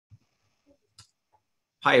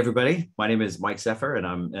Hi, everybody. My name is Mike Zephyr, and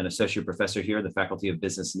I'm an associate professor here in the Faculty of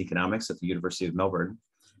Business and Economics at the University of Melbourne.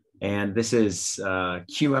 And this is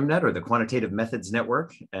QMNET, or the Quantitative Methods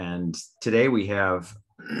Network. And today we have,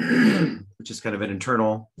 which is kind of an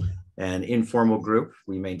internal and informal group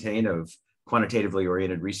we maintain of quantitatively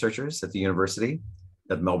oriented researchers at the University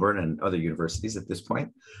of Melbourne and other universities at this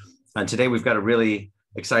point. And today we've got a really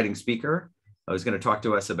exciting speaker who's going to talk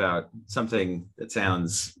to us about something that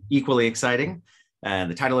sounds equally exciting.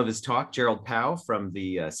 And the title of his talk, Gerald Pao from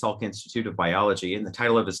the Salk Institute of Biology. And the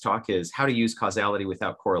title of his talk is How to Use Causality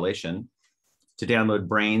Without Correlation to Download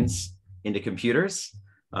Brains into Computers.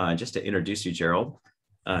 Just to introduce you, Gerald,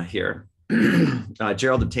 here.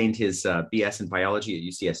 Gerald obtained his BS in biology at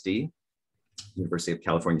UCSD, University of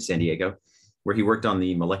California, San Diego, where he worked on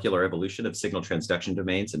the molecular evolution of signal transduction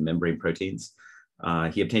domains and membrane proteins.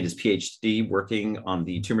 He obtained his PhD working on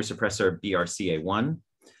the tumor suppressor BRCA1,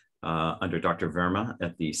 under Dr. Verma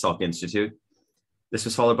at the Salk Institute. This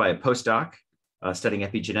was followed by a postdoc studying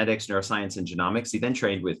epigenetics, neuroscience, and genomics. He then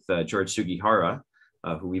trained with George Sugihara,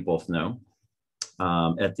 who we both know,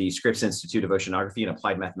 at the Scripps Institute of Oceanography and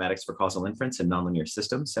Applied Mathematics for Causal Inference and Nonlinear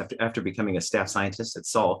Systems. After becoming a staff scientist at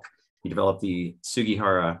Salk, he developed the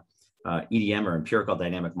Sugihara EDM, or Empirical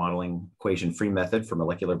Dynamic Modeling equation-free method for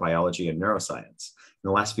molecular biology and neuroscience. In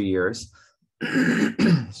the last few years,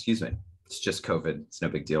 excuse me, it's just COVID. It's no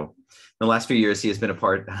big deal. In the last few years, he has been a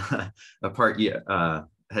part of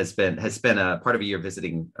a year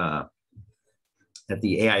visiting at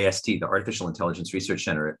the AIST, the Artificial Intelligence Research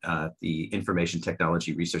Center at the Information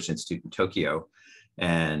Technology Research Institute in Tokyo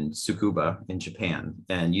and Tsukuba in Japan,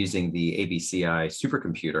 and using the ABCI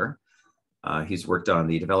supercomputer. He's worked on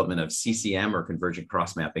the development of CCM, or convergent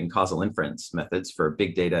cross-mapping causal inference methods for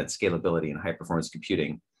big data and scalability and high-performance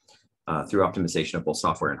computing through optimization of both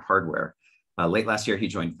software and hardware. Late last year, he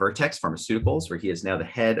joined Vertex Pharmaceuticals, where he is now the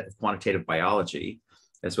head of quantitative biology,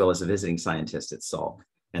 as well as a visiting scientist at Salk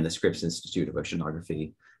and the Scripps Institute of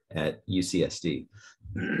Oceanography at UCSD.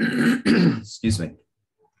 Excuse me.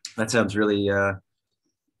 That sounds really,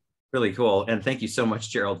 really cool. And thank you so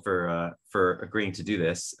much, Gerald, for agreeing to do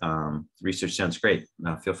this. Research sounds great.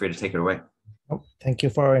 Feel free to take it away. Thank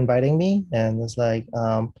you for inviting me. And it's like,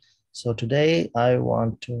 so today I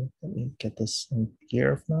want to, let me get this in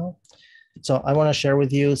here now. So I want to share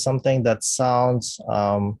with you something that sounds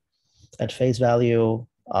at face value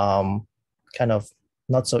kind of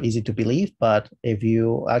not so easy to believe, but if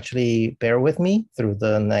you actually bear with me through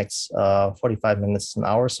the next 45 minutes, an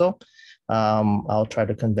hour or so, I'll try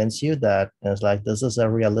to convince you that it's like this is a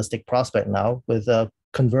realistic prospect now, with a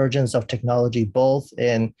convergence of technology both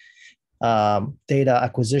in data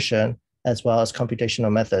acquisition as well as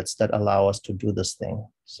computational methods that allow us to do this thing.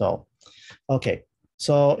 So, okay.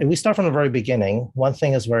 So if we start from the very beginning, one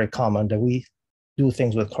thing is very common, that we do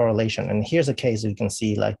things with correlation. And here's a case you can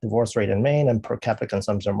see, like divorce rate in Maine and per capita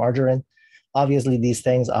consumption of margarine. Obviously, these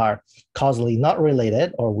things are causally not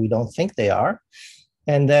related, or we don't think they are.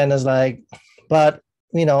 And then it's like, but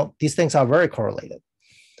these things are very correlated.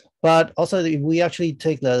 But also, if we actually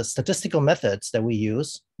take the statistical methods that we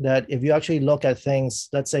use, that if you actually look at things,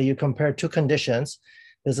 let's say you compare two conditions.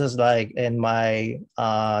 This is like in my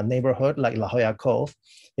neighborhood, like La Jolla Cove.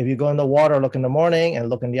 If you go in the water, look in the morning and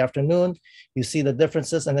look in the afternoon, you see the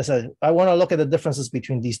differences. And they said, I want to look at the differences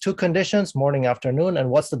between these two conditions, morning, afternoon,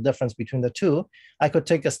 and what's the difference between the two. I could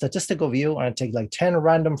take a statistical view and take like 10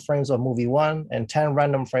 random frames of movie one and 10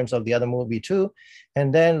 random frames of the other movie two,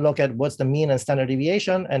 and then look at what's the mean and standard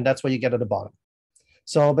deviation. And that's what you get at the bottom.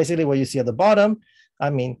 So basically what you see at the bottom,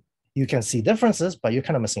 I mean, you can see differences, but you're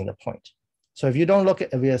kind of missing the point. So if you don't look at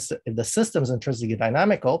if the system is intrinsically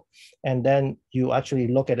dynamical, and then you actually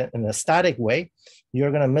look at it in a static way,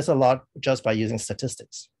 you're going to miss a lot just by using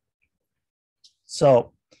statistics.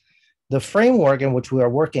 So the framework in which we are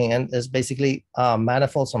working in is basically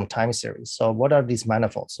manifolds from time series. So what are these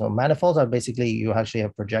manifolds? So manifolds are basically, you actually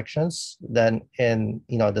have projections then in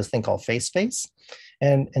this thing called phase space.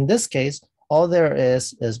 And in this case, all there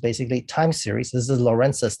is basically time series. This is a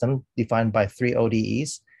Lorentz system defined by 3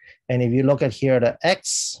 ODEs. And if you look at here, the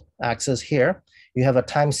x-axis here, you have a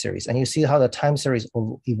time series. And you see how the time series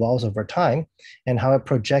evolves over time and how it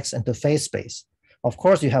projects into phase space. Of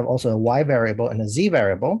course, you have also a y variable and a z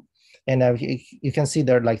variable. And you can see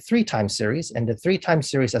there are like 3 time series. And the 3 time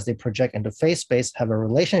series, as they project into phase space, have a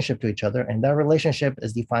relationship to each other. And that relationship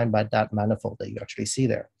is defined by that manifold that you actually see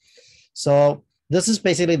there. So this is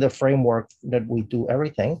basically the framework that we do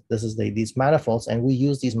everything. This is these manifolds, and we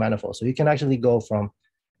use these manifolds. So you can actually go from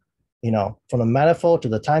the manifold to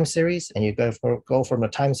the time series, and you go from the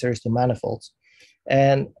time series to manifolds.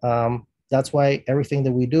 And that's why everything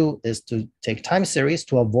that we do is to take time series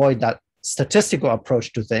to avoid that statistical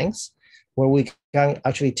approach to things, where we can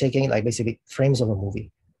actually taking like basically frames of a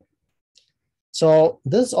movie. So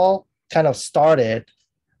this all kind of started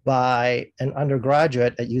by an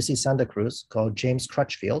undergraduate at UC Santa Cruz called James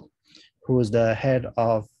Crutchfield, who is the head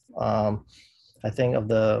of, I think, of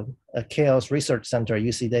the Chaos Research Center at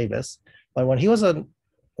UC Davis. But when he was an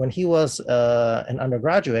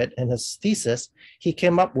undergraduate, in his thesis, he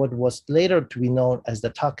came up with what was later to be known as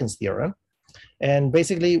the Tockins theorem. And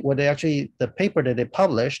basically the paper that they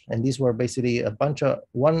published, and these were basically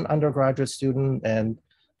one undergraduate student and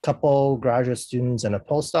couple graduate students and a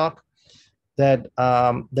postdoc, that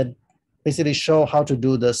basically show how to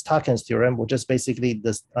do this Tockins theorem, which is basically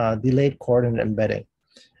this delayed coordinate embedding.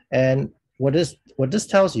 And what this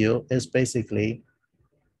tells you is basically,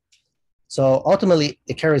 so ultimately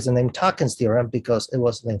it carries the name Tockins theorem because it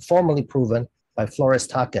was formally proven by Flores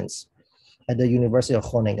Tockins at the University of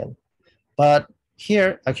Groningen. But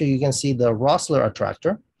here, actually, you can see the Rossler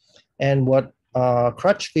attractor. And what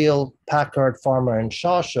Crutchfield, Packard, Farmer, and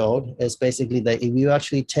Shaw showed is basically that if you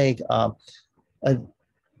actually take out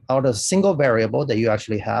a single variable that you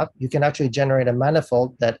actually have, you can actually generate a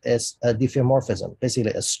manifold that is a diffeomorphism,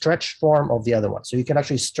 basically a stretch form of the other one. So you can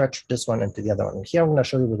actually stretch this one into the other one. And here I'm going to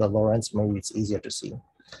show you with the Lorentz, maybe it's easier to see.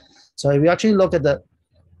 So if you actually look at the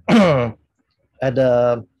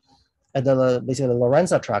basically the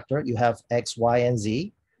Lorentz attractor, you have X, Y, and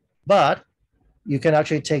Z, but you can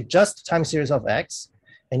actually take just time series of X,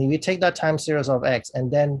 and if you take that time series of X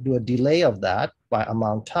and then do a delay of that by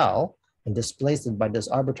amount tau, and displace it by this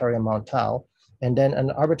arbitrary amount tau, and then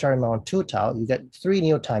an arbitrary amount 2 tau, you get 3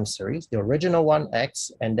 new time series, the original one,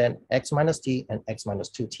 X, and then X minus T and X minus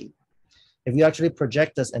 2T. If you actually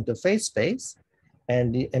project this into phase space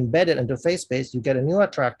and embed it into phase space, you get a new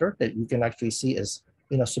attractor that you can actually see is,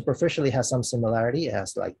 superficially has some similarity. It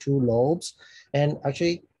has like 2 lobes. And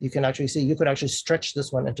actually, you can actually see, you could actually stretch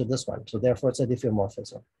this one into this one. So therefore, it's a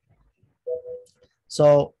diffeomorphism.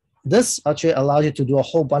 So this actually allows you to do a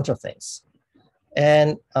whole bunch of things.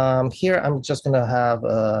 And here, I'm just going to have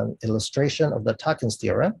an illustration of the Tockins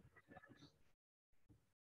theorem.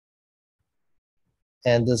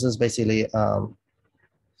 And this is basically,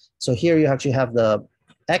 so here you actually have the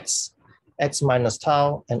X minus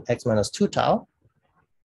tau, and X minus 2 tau.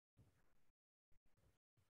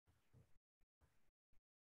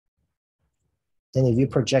 And if you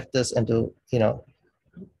project this into,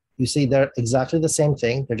 you see they're exactly the same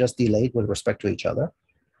thing. They're just delayed with respect to each other.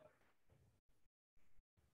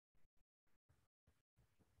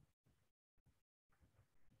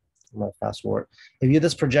 I'm going to fast forward. If you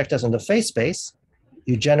just project this into phase space,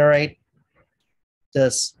 you generate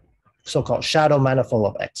this so-called shadow manifold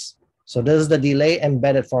of X. So this is the delay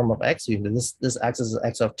embedded form of X. This axis is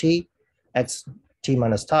X of T, X T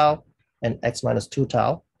minus tau, and X minus 2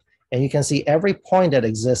 tau. And you can see every point that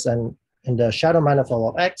exists in the shadow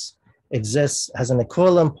manifold of X has an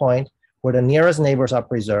equivalent point where the nearest neighbors are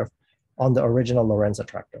preserved on the original Lorentz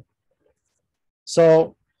attractor.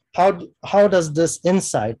 So how does this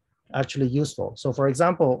insight actually useful? So for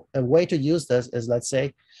example, a way to use this is, let's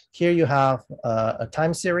say, here you have a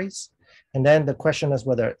time series. And then the question is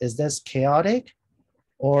whether, is this chaotic,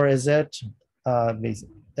 or is it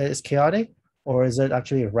chaotic, or is it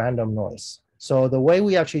actually a random noise? So the way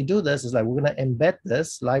we actually do this is like, we're going to embed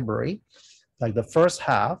this library, like the first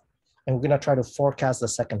half, and we're going to try to forecast the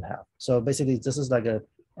second half. So basically, this is like a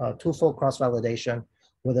twofold cross-validation,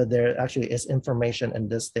 whether there actually is information in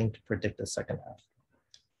this thing to predict the second half.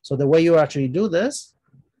 So the way you actually do this,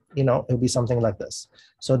 it'll be something like this.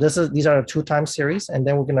 So these are a 2 time series, and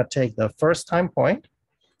then we're going to take the first time point,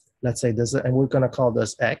 let's say this, and we're going to call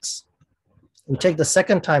this X. We take the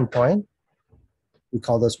second time point, we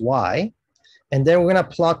call this Y. And then we're going to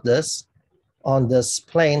plot this on this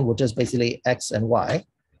plane, which is basically X and Y.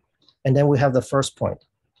 And then we have the first point.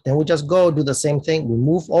 Then we just go do the same thing. We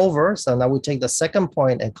move over. So now we take the second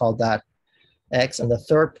point and call that X, and the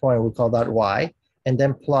third point, we call that Y. And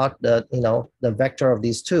then plot the vector of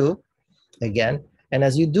these two again. And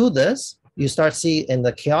as you do this, you start seeing in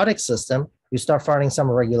the chaotic system, you start finding some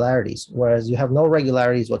irregularities, whereas you have no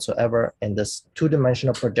regularities whatsoever in this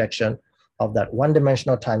 2-dimensional projection of that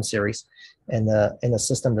 1-dimensional time series in a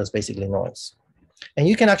system that's basically noise. And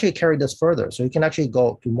you can actually carry this further. So you can actually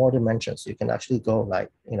go to more dimensions. You can actually go like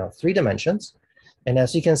 3 dimensions. And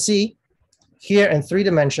as you can see here in 3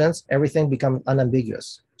 dimensions, everything becomes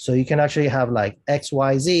unambiguous. So you can actually have like X,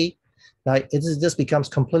 Y, Z. Like this becomes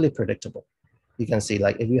completely predictable. You can see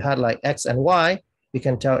like if you had like X and Y, you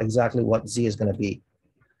can tell exactly what Z is going to be.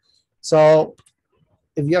 So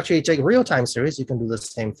if you actually take real time series, you can do the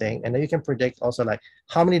same thing. And then you can predict also like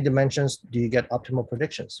how many dimensions do you get optimal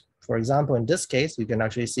predictions. For example, in this case, you can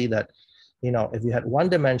actually see that, if you had one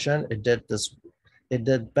dimension, it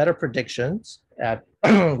did better predictions at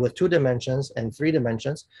with 2 dimensions and 3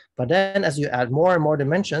 dimensions. But then as you add more and more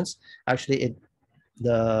dimensions, actually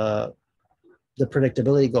the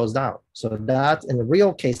predictability goes down. So that in the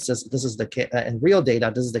real cases, this is the case, in real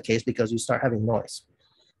data, this is the case because you start having noise.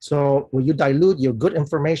 So when you dilute your good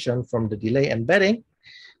information from the delay embedding,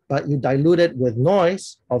 but you dilute it with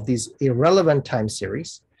noise of these irrelevant time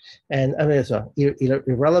series, and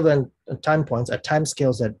irrelevant time points at time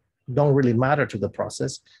scales that don't really matter to the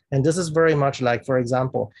process. And this is very much like, for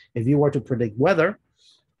example, if you were to predict weather,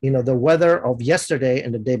 the weather of yesterday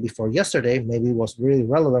and the day before yesterday maybe was really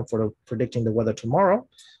relevant for predicting the weather tomorrow,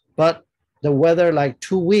 but the weather like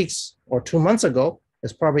 2 weeks or 2 months ago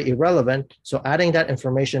is probably irrelevant. So adding that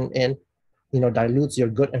information in, dilutes your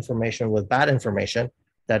good information with bad information.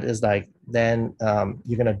 That is like, then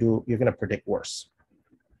you're gonna predict worse.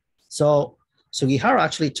 So Sugihara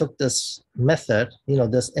actually took this method,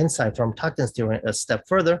 this insight from Tokyo's theorem a step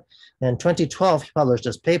further. In 2012, he published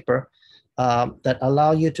this paper that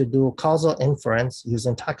allow you to do causal inference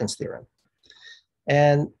using Tokyo's theorem.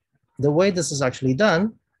 And the way this is actually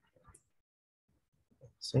done,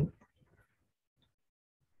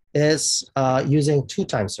 is using 2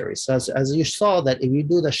 time series. So as you saw that if you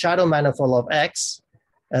do the shadow manifold of X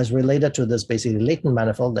as related to this basically latent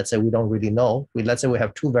manifold, let's say we don't really know, let's say we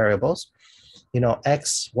have 2 variables,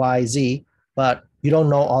 X, Y, Z, but you don't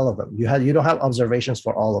know all of them. You don't have observations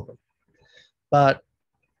for all of them. But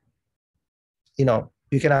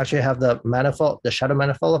you can actually have the shadow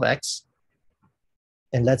manifold of X,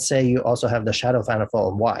 and let's say you also have the shadow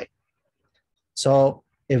manifold of Y. So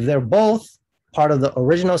if they're both part of the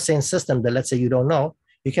original same system that let's say you don't know,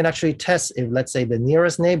 you can actually test if, let's say, the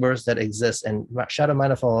nearest neighbors that exist in shadow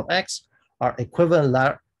manifold of X are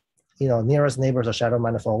equivalent, nearest neighbors of shadow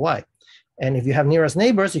manifold of Y. And if you have nearest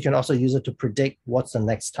neighbors, you can also use it to predict what's the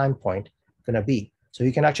next time point going to be. So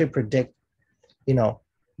you can actually predict,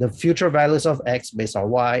 the future values of X based on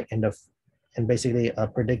Y, and basically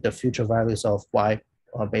predict the future values of Y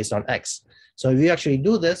based on X. So if you actually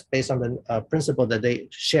do this based on the principle that they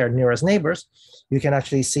share nearest neighbors, you can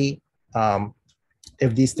actually see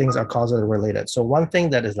if these things are causally related. So one thing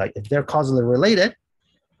that is like, if they're causally related,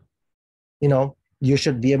 you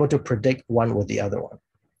should be able to predict one with the other one.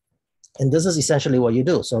 And this is essentially what you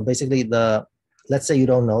do. So basically let's say you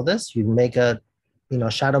don't know this, you make a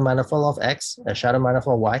shadow manifold of X, a shadow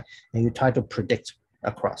manifold of Y, and you try to predict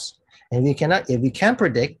across. And if you can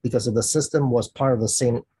predict because of the system was part of the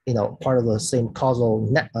same, causal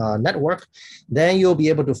network, then you'll be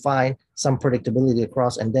able to find some predictability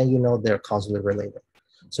across, and then they're causally related.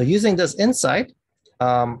 So using this insight,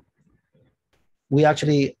 we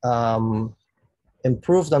actually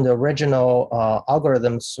improved on the original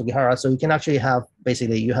algorithm Sugihara. So you can actually have,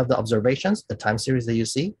 basically, you have the observations, the time series that you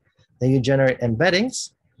see, then you generate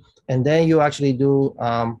embeddings, and then you actually do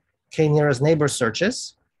k nearest neighbor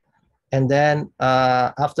searches. And then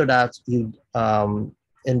after that, you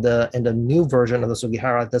in the new version of the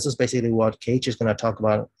Sugihara, this is basically what Keiichi is going to talk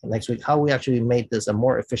about next week, how we actually made this a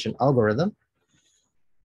more efficient algorithm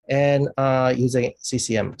and using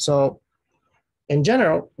CCM. So in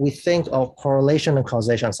general, we think of correlation and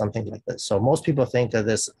causation, something like this. So most people think that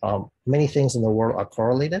there's many things in the world are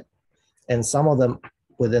correlated, and some of them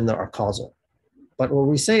within there are causal. But what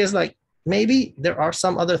we say is like, maybe there are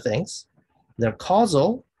some other things, they're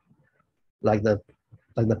causal, like the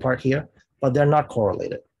part here, but they're not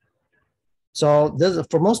correlated. So this,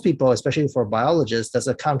 for most people, especially for biologists, that's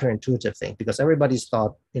a counterintuitive thing, because everybody's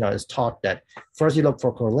thought, is taught that first you look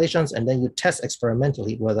for correlations and then you test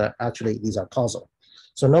experimentally whether actually these are causal.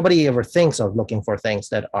 So nobody ever thinks of looking for things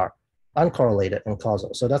that are uncorrelated and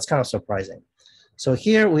causal. So that's kind of surprising. So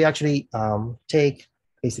here we actually take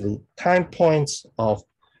basically time points of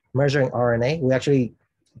measuring RNA. We actually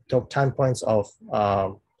took time points of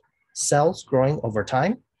cells growing over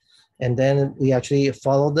time, and then we actually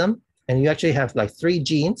follow them. And you actually have like 3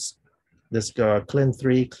 genes, this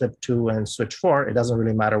CLIN3, CLIP2, and switch4. It doesn't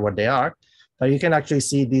really matter what they are, but you can actually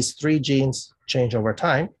see these 3 genes change over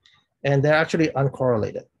time, and they're actually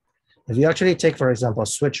uncorrelated. If you actually take, for example,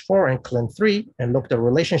 switch4 and CLIN3 and look at the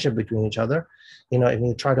relationship between each other, if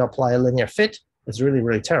you try to apply a linear fit, it's really,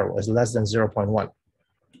 really terrible. It's less than 0.1.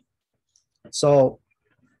 So,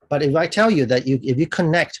 but if I tell you that if you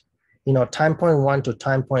connect, time point 1 to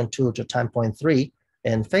time point 2 to time point 3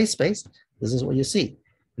 in phase space, this is what you see.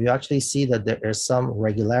 You actually see that there is some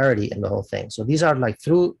regularity in the whole thing. So these are like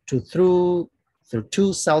through 2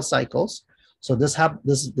 cell cycles, So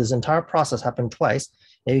this entire process happened twice,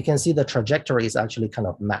 and you can see the trajectories actually kind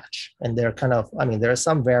of match. And they're kind of, I mean, there is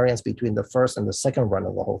some variance between the first and the second run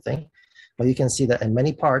of the whole thing, but you can see that in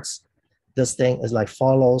many parts, this thing is like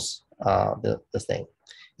follows the thing.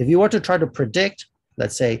 If you were to try to predict,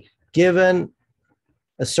 let's say, given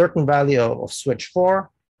a certain value of switch 4,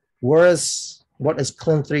 what is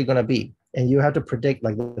CLIN3 going to be? And you have to predict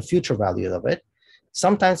like the future value of it.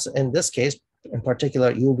 Sometimes in this case, in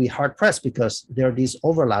particular, you'll be hard pressed because there are these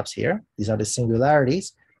overlaps here. These are the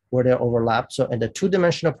singularities where they overlap. So in the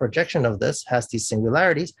two-dimensional projection of this has these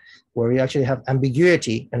singularities where you actually have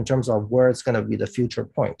ambiguity in terms of where it's going to be the future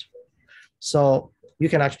point. So you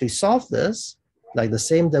can actually solve this like the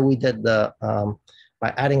same that we did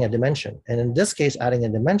by adding a dimension. And in this case, adding a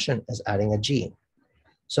dimension is adding a gene.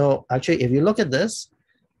 So actually, if you look at this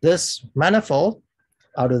manifold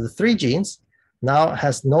out of the 3 genes now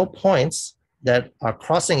has no points that are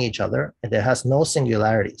crossing each other, and it has no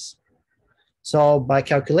singularities. So by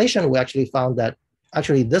calculation, we actually found that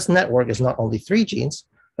actually this network is not only 3 genes,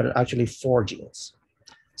 but actually 4 genes.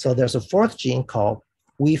 So there's a 4th gene called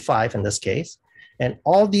We5 in this case, and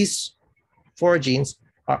all these 4 genes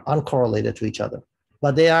are uncorrelated to each other,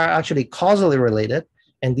 but they are actually causally related,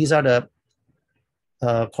 and these are the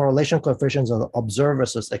correlation coefficients of observed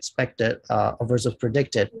versus expected versus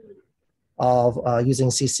predicted of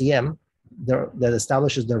using CCM that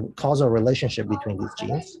establishes the causal relationship between these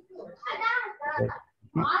genes.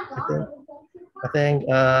 I think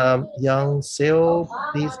Young Sil,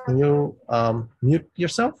 please, can you mute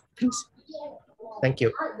yourself, please? Thank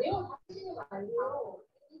you.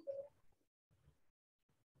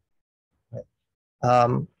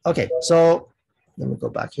 Okay, so let me go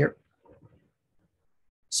back here.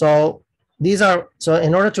 So these are, so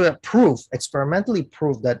in order to experimentally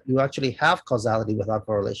prove that you actually have causality without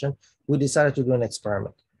correlation, we decided to do an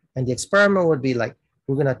experiment. And the experiment would be like,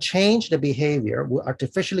 we're going to change the behavior. We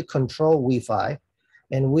artificially control We5,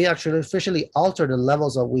 and we actually artificially alter the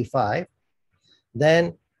levels of We5.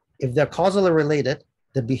 Then if they're causally related,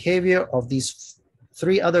 the behavior of these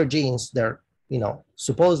 3 other genes, they're, you know,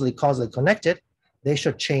 supposedly causally connected, they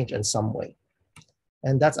should change in some way.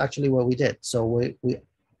 And that's actually what we did. So we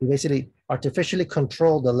basically artificially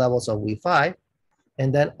control the levels of We5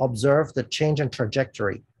 and then observe the change in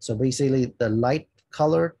trajectory. So basically the light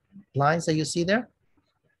colored lines that you see there,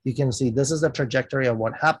 you can see this is the trajectory of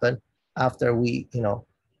what happened after we, you know,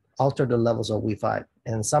 alter the levels of We5.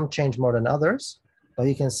 And some change more than others, but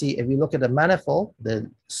you can see if you look at the manifold, the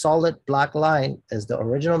solid black line is the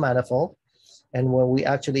original manifold. And when we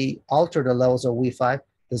actually alter the levels of We5,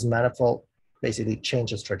 this manifold basically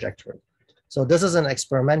changes trajectory. So this is an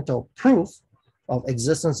experimental proof of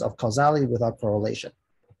existence of causality without correlation.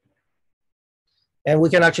 And we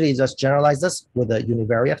can actually just generalize this with a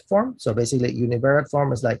univariate form. So basically univariate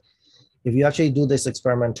form is like, if you actually do this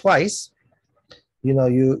experiment twice, you know,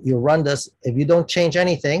 you run this, if you don't change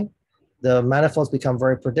anything, the manifolds become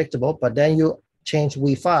very predictable, but then you change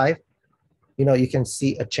We5, you know, you can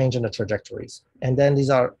see a change in the trajectories. And then these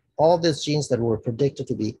are all these genes that were predicted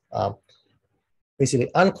to be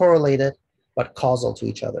basically uncorrelated, but causal to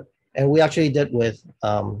each other. And we actually did with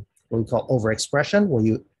what we call overexpression, where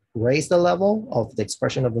you raise the level of the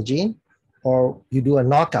expression of the gene, or you do a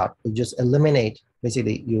knockout, you just eliminate,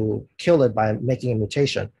 basically you kill it by making a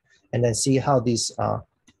mutation, and then see how these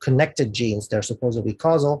connected genes, they're supposed to be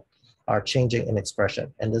causal, are changing in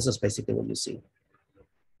expression. And this is basically what you see.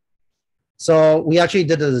 So we actually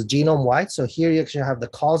did it as genome-wide. So here you actually have the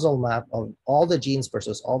causal map of all the genes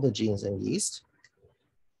versus all the genes in yeast.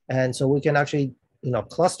 And so we can actually, you know,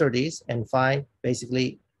 cluster these and find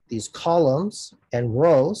basically these columns and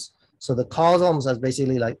rows. So the columns are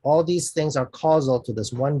basically like all these things are causal to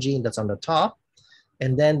this one gene that's on the top.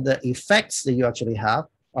 And then the effects that you actually have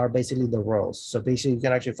are basically the rows. So basically you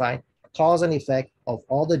can actually find cause and effect of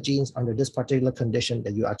all the genes under this particular condition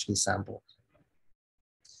that you actually sample.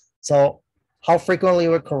 So how frequently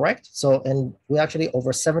we're correct? So, and we actually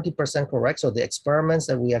over 70% correct. So the experiments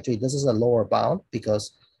that we actually, this is a lower bound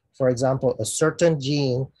because, for example, a certain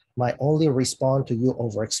gene might only respond to you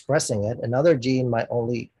overexpressing it. Another gene might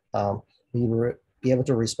only be able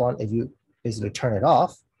to respond if you basically turn it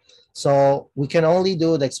off. So we can only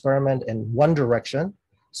do the experiment in one direction.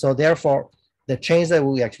 So therefore, the change that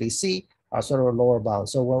we actually see are sort of a lower bound.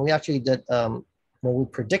 So when we actually did, when we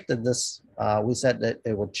predicted this, we said that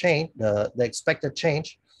it would change, the expected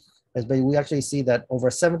change, is but we actually see that over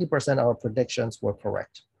 70% of our predictions were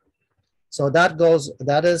correct. So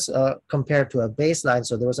that is compared to a baseline.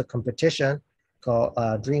 So there was a competition called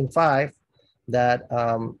Dream5 that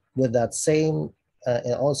with that same,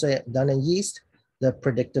 also done in yeast.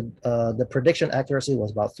 the prediction accuracy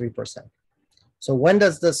was about 3%. So when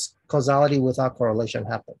does this causality without correlation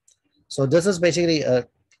happen? So this is basically a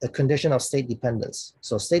condition of state dependence.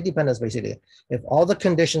 So state dependence basically, if all the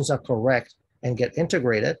conditions are correct and get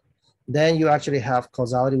integrated, then you actually have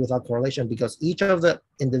causality without correlation, because each of the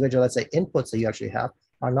individual, let's say, inputs that you actually have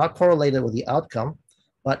are not correlated with the outcome,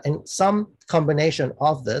 but in some combination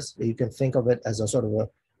of this, you can think of it as a sort of a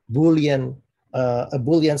Boolean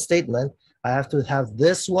statement. I have to have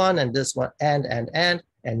this one and this one and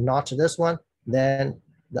not this one, then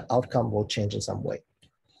the outcome will change in some way.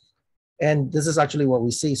 And this is actually what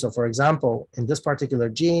we see. So for example, in this particular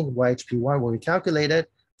gene, YHP1, where we calculated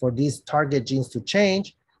for these target genes to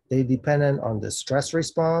change, they dependent on the stress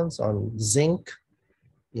response, on zinc,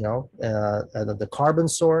 the carbon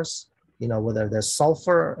source, whether there's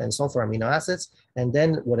sulfur and sulfur amino acids. And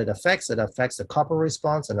then what it affects the copper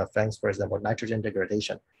response and affects, for example, nitrogen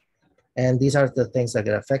degradation. And these are the things that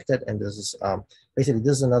get affected. And this is basically,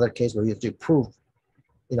 this is another case where you have to prove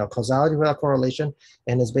causality without correlation,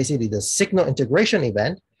 and it's basically the signal integration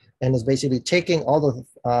event, and it's basically taking all the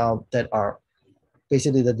that are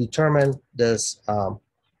basically that determine this,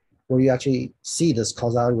 where you actually see this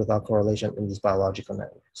causality without correlation in these biological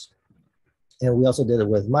networks. And we also did it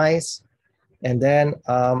with mice. And then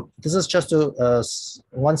this is just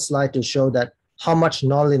one slide to show that how much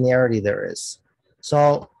nonlinearity there is.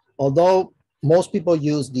 So although most people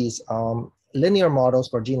use these linear models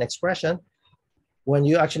for gene expression, when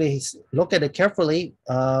you actually look at it carefully,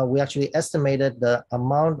 we actually estimated the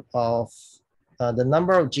amount of the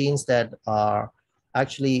number of genes that are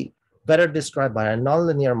actually better described by a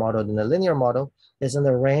nonlinear model than a linear model is in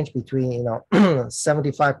the range between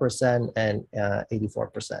 75% and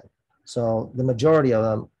 84%. So the majority of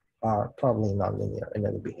them are probably nonlinear in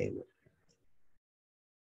their behavior.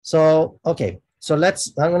 So okay, so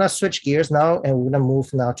I'm gonna switch gears now, and we're gonna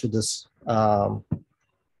move now to this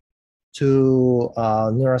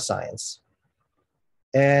neuroscience.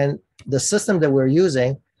 And the system that we're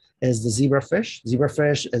using is the zebrafish.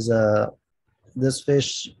 Zebrafish is this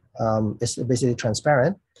fish is basically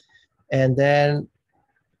transparent. And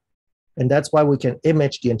that's why we can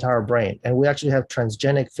image the entire brain. And we actually have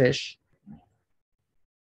transgenic fish.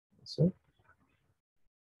 Let's see.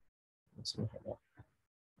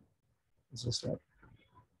 Is this right?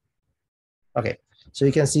 Okay. So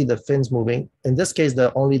you can see the fins moving. In this case,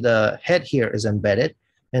 only the head here is embedded,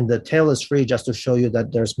 and the tail is free, just to show you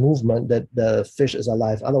that there's movement, that the fish is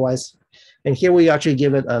alive. Otherwise, and here we actually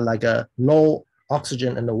give it like a low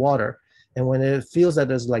oxygen in the water. And when it feels that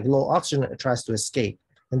there's like low oxygen, it tries to escape.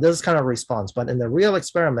 And this is kind of response. But in the real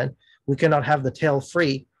experiment, we cannot have the tail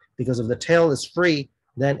free, because if the tail is free,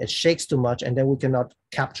 then it shakes too much, and then we cannot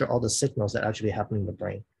capture all the signals that actually happen in the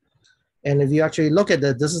brain. And if you actually look at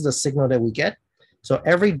that, this is the signal that we get. So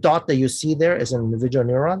every dot that you see there is an individual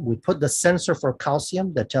neuron. We put the sensor for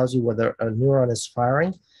calcium that tells you whether a neuron is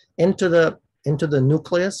firing into the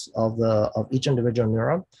nucleus of each individual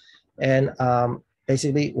neuron. And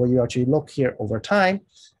basically, what you actually look here over time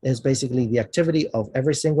is basically the activity of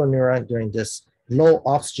every single neuron during this low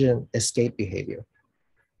oxygen escape behavior.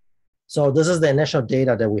 So this is the initial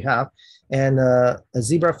data that we have. And a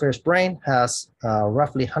zebrafish brain has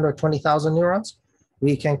roughly 120,000 neurons.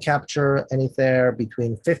 We can capture anywhere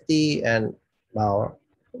between 50 and a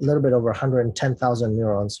little bit over 110,000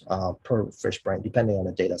 neurons per fish brain, depending on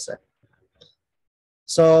the data set.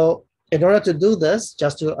 So in order to do this,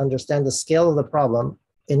 just to understand the scale of the problem,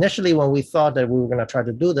 initially when we thought that we were going to try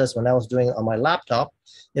to do this, when I was doing it on my laptop,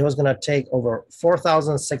 it was going to take over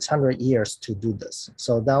 4,600 years to do this.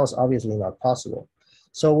 So that was obviously not possible.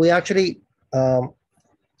 So we actually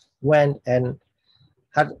went and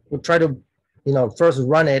we tried to first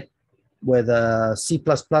run it with a C++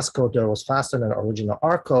 code that was faster than the original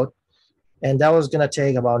R code. And that was going to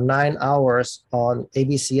take about 9 hours on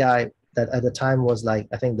ABCI, that at the time was like,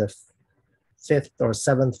 I think the 5th or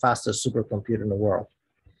 7th fastest supercomputer in the world.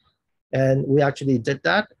 And we actually did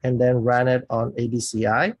that and then ran it on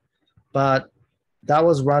ABCI. But that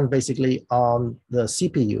was run basically on the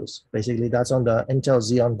CPUs. Basically, that's on the Intel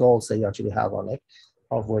Xeon Golds that you actually have on it,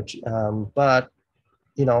 of which, but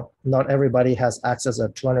not everybody has access to a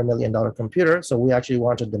 $200 million computer. So we actually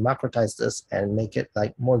want to democratize this and make it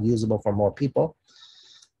like more usable for more people.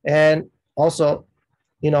 And also,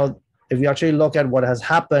 if you actually look at what has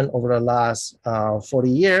happened over the last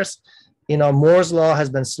 40 years, Moore's law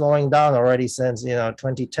has been slowing down already since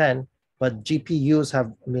 2010, but GPUs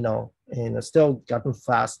have still gotten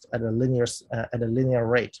fast at a linear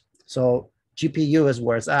rate. So GPU is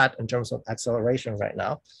where it's at in terms of acceleration right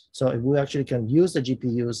now. So if we actually can use the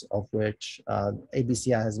GPUs, of which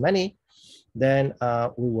ABCI has many, then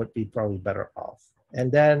we would be probably better off.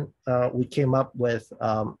 And then we came up with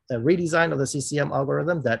a redesign of the CCM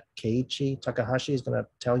algorithm that Keiichi Takahashi is going to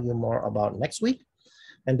tell you more about next week.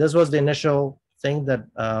 And this was the initial thing that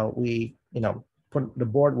we, put the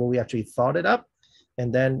board where we actually thought it up.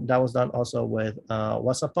 And then that was done also with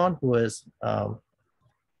Wasapon, who's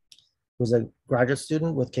a graduate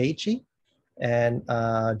student with Keiichi. And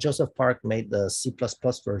Joseph Park made the C++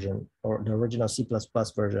 version, or the original C++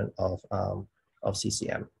 version of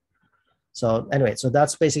CCM. So anyway, so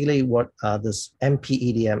that's basically what this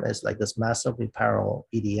MP-EDM is, like this massively parallel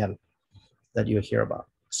EDM that you hear about.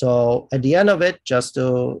 So at the end of it, just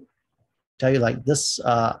to tell you like this,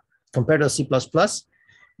 compared to C++,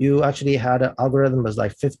 you actually had an algorithm that was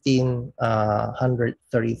like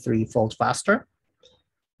 1533-fold faster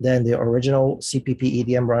than the original CPP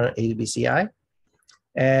EDM run at ABCI.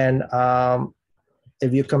 And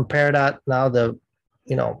if you compare that now,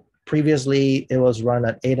 previously it was run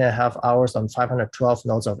at 8.5 hours on 512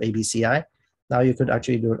 nodes of ABCI. Now you could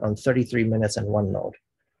actually do it on 33 minutes and 1 node.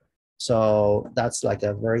 So that's like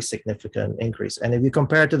a very significant increase. And if you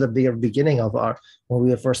compare it to the beginning of when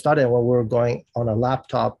we first started, when we were going on a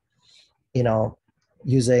laptop,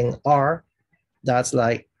 using R, that's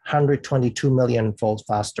like 122 million fold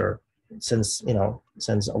faster since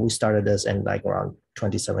we started this in like around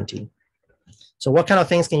 2017. So what kind of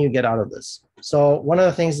things can you get out of this? So one of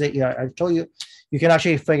the things that I told you, you can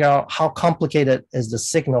actually figure out how complicated is the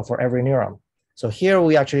signal for every neuron. So here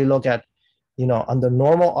we actually look at, under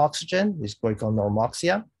normal oxygen, this is what we call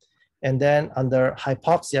normoxia, and then under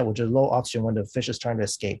hypoxia, which is low oxygen when the fish is trying to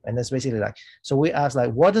escape. And it's basically like, so we ask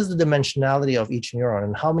like, what is the dimensionality of each neuron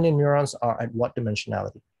and how many neurons are at what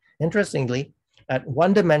dimensionality? Interestingly, at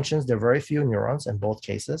 1 dimensions, there are very few neurons in both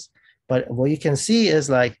cases. But what you can see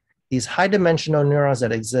is like these high dimensional neurons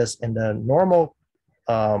that exist in the normal,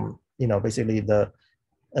 basically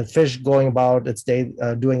a fish going about its day,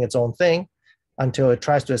 doing its own thing until it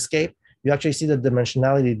tries to escape, you actually see the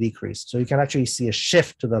dimensionality decrease. So you can actually see a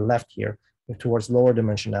shift to the left here towards lower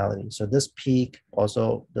dimensionality. So this peak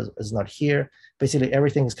also is not here. Basically,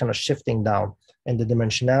 everything is kind of shifting down and the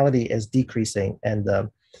dimensionality is decreasing and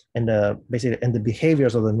the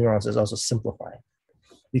behaviors of the neurons is also simplifying.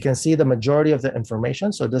 You can see the majority of the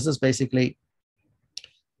information. So this is basically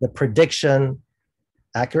the prediction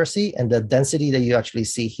accuracy, and the density that you actually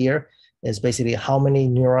see here is basically how many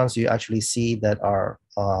neurons you actually see that are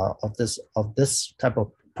of this type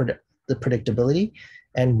of the predictability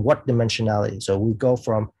and what dimensionality. So we go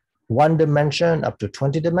from 1 dimension up to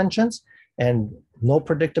 20 dimensions and no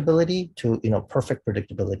predictability to perfect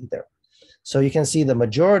predictability there. So you can see the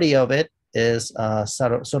majority of it is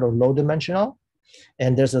sort of low dimensional,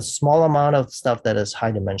 and there's a small amount of stuff that is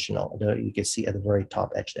high dimensional that you can see at the very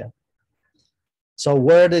top edge there. So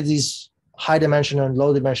where did these high dimensional and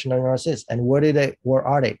low dimensional neurons is, and where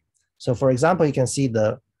are they? So for example, you can see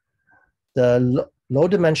the low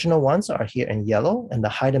dimensional ones are here in yellow and the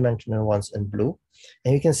high dimensional ones in blue.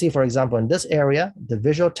 And you can see, for example, in this area, the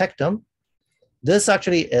visual tectum, this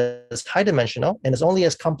actually is high dimensional and it's only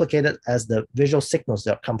as complicated as the visual signals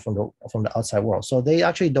that come from the outside world. So they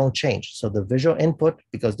actually don't change. So the visual input,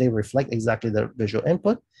 because they reflect exactly the visual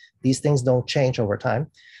input, these things don't change over time.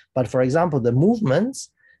 But for example, the movements,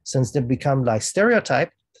 since they become like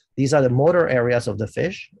stereotyped, these are the motor areas of the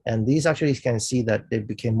fish. And these actually can see that they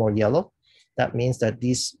became more yellow. That means that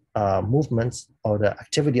these movements or the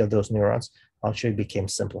activity of those neurons actually became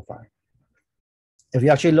simplified. If you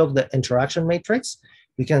actually look at the interaction matrix,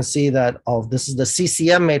 you can see that this is the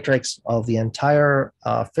CCM matrix of the entire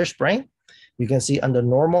fish brain. You can see under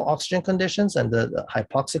normal oxygen conditions and the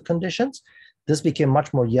hypoxic conditions, this became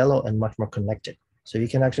much more yellow and much more connected. So you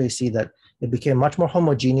can actually see that it became much more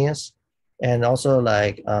homogeneous, and also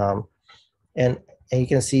like, and you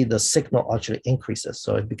can see the signal actually increases.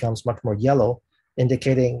 So it becomes much more yellow,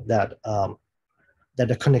 indicating that that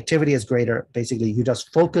the connectivity is greater. Basically, you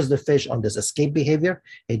just focus the fish on this escape behavior.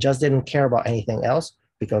 It just didn't care about anything else,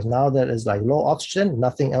 because now that it's like low oxygen,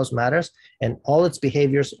 nothing else matters, and all its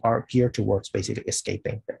behaviors are geared towards basically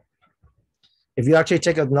escaping. If you actually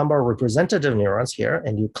take a number of representative neurons here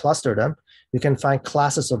and you cluster them, you can find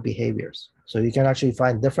classes of behaviors. So you can actually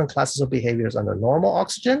find different classes of behaviors under normal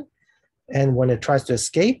oxygen, and when it tries to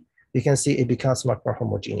escape, you can see it becomes much more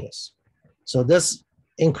homogeneous. So this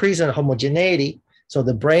increase in homogeneity, so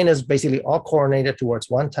the brain is basically all coordinated towards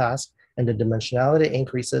one task, and the dimensionality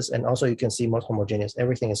increases, and also you can see more homogeneous.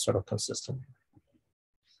 Everything is sort of consistent.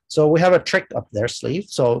 So we have a trick up their sleeve.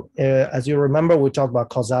 So as you remember, we talked about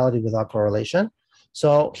causality without correlation.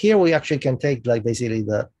 So here we actually can take like basically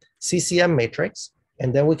the CCM matrix,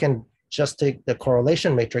 and then we can just take the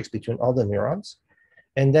correlation matrix between all the neurons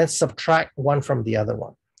and then subtract one from the other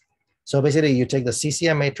one. So basically you take the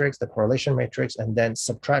CCM matrix, the correlation matrix, and then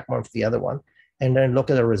subtract one from the other one, and then look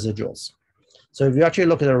at the residuals. So if you actually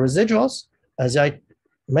look at the residuals, as I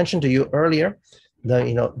mentioned to you earlier,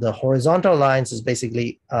 the horizontal lines is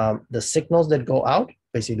basically the signals that go out,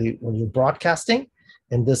 basically when you're broadcasting,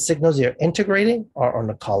 and the signals you're integrating are on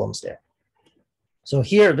the columns there. So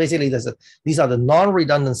here, basically, these are the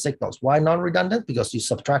non-redundant signals. Why non-redundant? Because you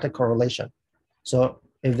subtract a correlation. So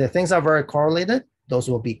if the things are very correlated, those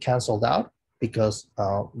will be canceled out because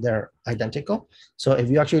they're identical. So if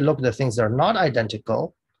you actually look at the things that are not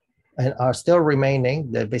identical and are still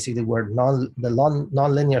remaining, that basically where the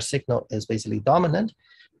nonlinear signal is basically dominant,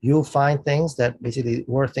 you'll find things that basically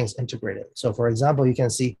were things integrated. So for example, you can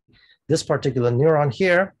see this particular neuron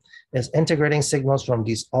here is integrating signals from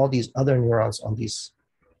all these other neurons on these,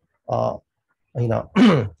 on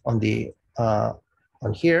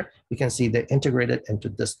here, you can see they integrated into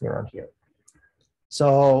this neuron here.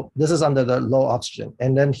 So this is under the low oxygen.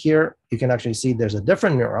 And then here you can actually see there's a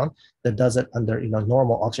different neuron that does it under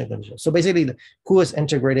normal oxygen conditions. So basically who is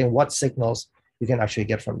integrating what signals you can actually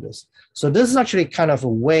get from this. So this is actually kind of a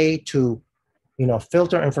way to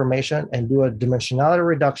filter information and do a dimensionality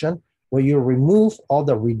reduction where you remove all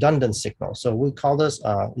the redundant signals. So we call this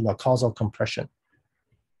causal compression.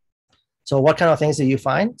 So what kind of things do you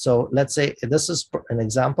find? So let's say this is an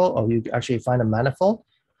example of you actually find a manifold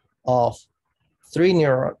of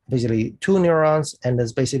basically two neurons, and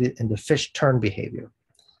there's basically in the fish turn behavior.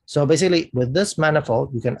 So basically with this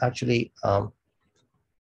manifold, you can actually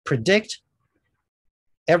predict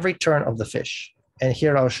every turn of the fish. And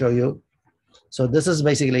here I'll show you. So this is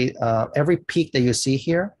basically every peak that you see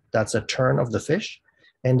here, that's a turn of the fish.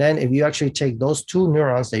 And then if you actually take those two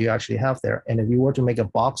neurons that you actually have there, and if you were to make a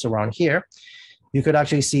box around here, you could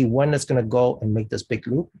actually see when it's going to go and make this big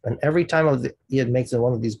loop. And every time it makes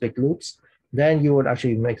one of these big loops, then you would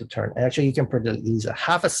actually make a turn. And actually, you can predict these a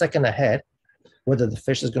half a second ahead whether the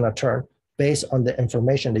fish is going to turn based on the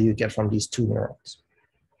information that you get from these two neurons.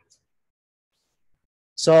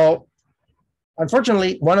 So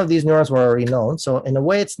unfortunately, one of these neurons were already known. So in a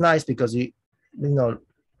way, it's nice because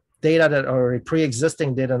data that are already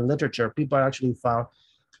pre-existing data in literature, people actually found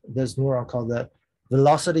this neuron called the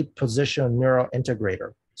velocity position neural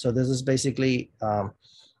integrator. So this is basically a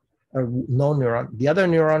known neuron. The other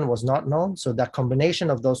neuron was not known. So that combination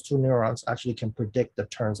of those two neurons actually can predict the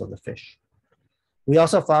turns of the fish. We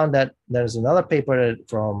also found that there's another paper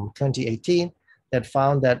from 2018 that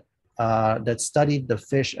found that that studied the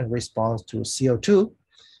fish in response to CO2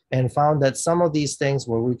 and found that some of these things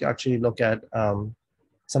where we actually look at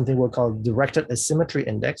something we call directed asymmetry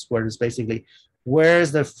index, where it's basically where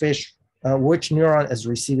is the fish, which neuron is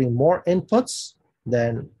receiving more inputs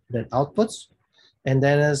than outputs. And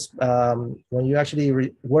then is when you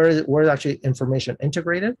actually, where is actually information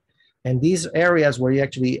integrated. And these areas where you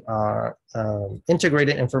actually are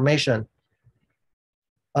integrated information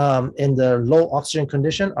in the low oxygen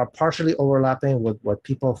condition are partially overlapping with what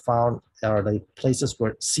people found are the places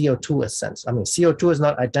where CO2 is sensed. I mean, CO2 is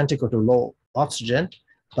not identical to low oxygen,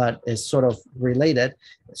 but it's sort of related.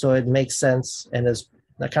 So it makes sense and is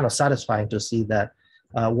kind of satisfying to see that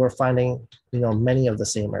we're finding many of the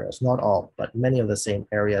same areas, not all, but many of the same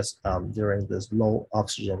areas during this low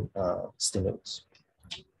oxygen stimulus.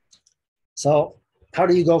 So how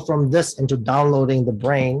do you go from this into downloading the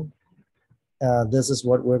brain? This is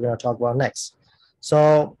what we're going to talk about next.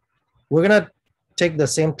 So we're going to take the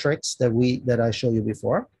same tricks that I showed you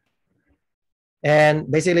before. And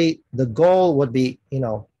basically the goal would be,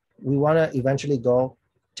 we want to eventually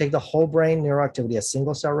take the whole brain neuroactivity at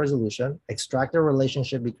single cell resolution, extract the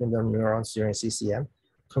relationship between the neurons during CCM,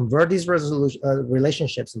 convert these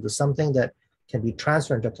relationships into something that can be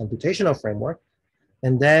transferred into a computational framework.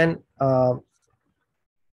 And then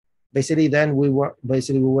basically we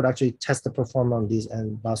would actually test the performance on these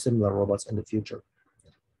and biosimilar robots in the future.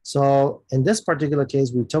 So in this particular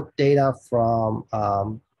case, we took data from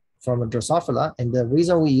a Drosophila, and the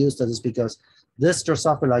reason we used it is because this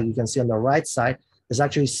Drosophila you can see on the right side is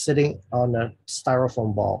actually sitting on a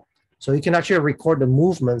styrofoam ball. So you can actually record the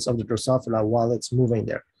movements of the Drosophila while it's moving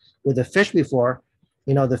there. With the fish before,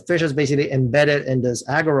 the fish is basically embedded in this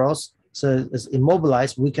agarose, so it's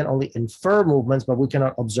immobilized. We can only infer movements, but we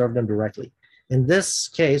cannot observe them directly. In this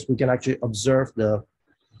case, we can actually observe the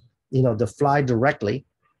fly directly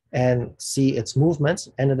and see its movements.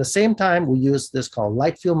 And at the same time, we use this called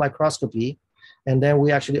light field microscopy, and then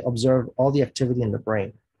we actually observe all the activity in the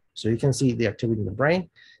brain. So you can see the activity in the brain,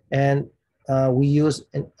 and we use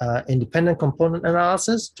independent component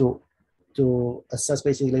analysis to to assess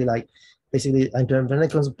basically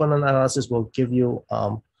independent component analysis will give you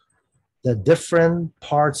the different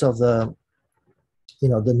parts of the,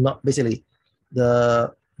 the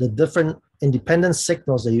different independent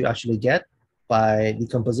signals that you actually get by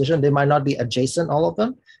decomposition. They might not be adjacent, all of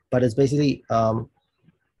them, but it's basically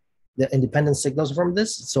the independent signals from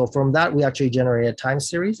this. So from that, we actually generated a time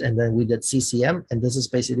series, and then we did CCM, and this is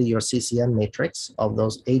basically your CCM matrix of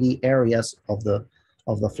those 80 areas of the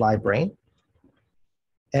fly brain.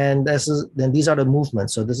 And then these are the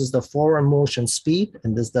movements. So this is the forward motion speed,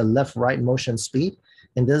 and this is the left-right motion speed.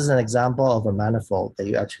 And this is an example of a manifold that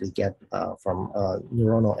you actually get from a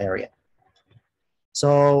neuronal area.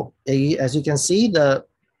 So as you can see, the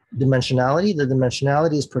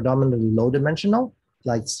dimensionality is predominantly low dimensional.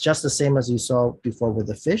 Like it's just the same as you saw before with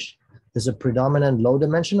the fish. There's a predominant low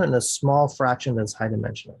dimensional and a small fraction that's high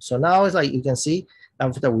dimensional. So now it's like you can see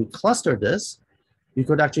after we cluster this, you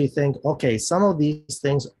could actually think, okay, some of these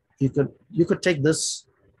things you could take this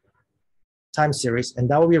time series and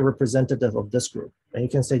that will be representative of this group. And you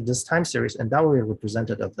can say this time series and that will be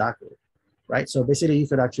representative of that group, right? So basically you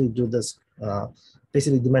could actually do this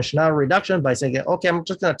basically dimensional reduction by saying, okay, I'm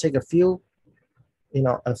just gonna take a few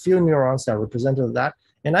neurons that are representative of that.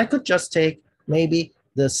 And I could just take maybe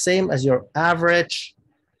the same as your average,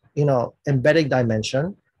 embedding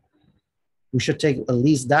dimension. We should take at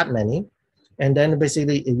least that many. And then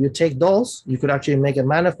basically, if you take those, you could actually make a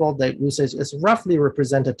manifold that we say is roughly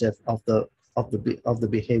representative of the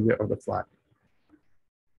behavior of the fly.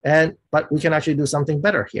 But we can actually do something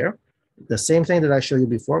better here. The same thing that I showed you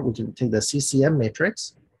before, we can take the CCM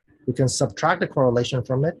matrix, we can subtract the correlation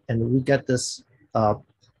from it, and we get this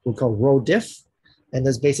we call rho diff, and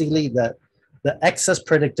that's basically the excess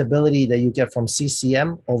predictability that you get from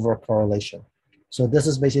CCM over correlation. So this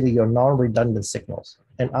is basically your non-redundant signals.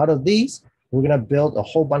 And out of these, we're gonna build a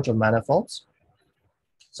whole bunch of manifolds.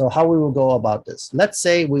 So how we will go about this? Let's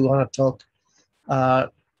say we want to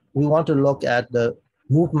look at the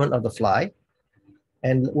movement of the fly,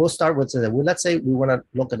 and we'll start with, let's say we want to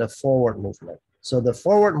look at the forward movement. So the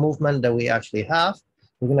forward movement that we actually have,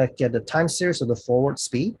 we're going to get the time series of the forward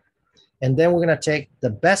speed. And then we're going to take the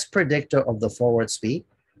best predictor of the forward speed.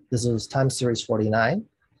 This is time series 49.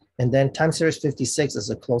 And then time series 56 is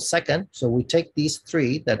a close second. So we take these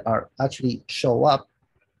three that are actually show up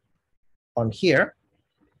on here.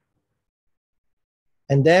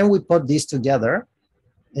 And then we put these together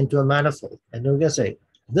into a manifold. And we're going to say,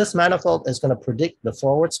 this manifold is going to predict the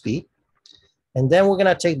forward speed. And then we're going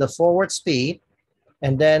to take the forward speed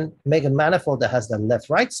and then make a manifold that has the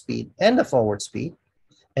left-right speed and the forward speed.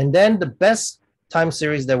 And then the best time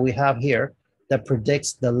series that we have here that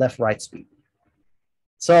predicts the left-right speed.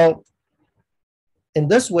 So in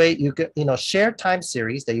this way, you can share time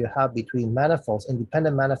series that you have between manifolds,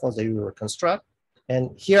 independent manifolds that you will construct.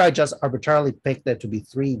 And here I just arbitrarily picked it to be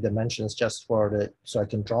 3 dimensions just so I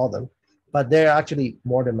can draw them. But there are actually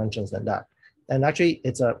more dimensions than that. And actually,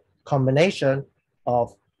 it's a combination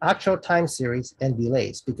of actual time series and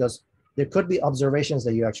delays, because there could be observations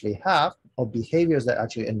that you actually have of behaviors that are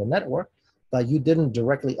actually in the network, but you didn't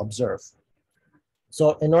directly observe.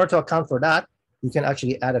 So in order to account for that, you can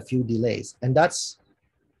actually add a few delays. And that's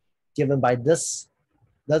given by this,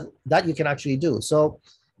 that you can actually do. So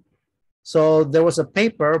there was a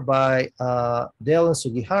paper by Dale and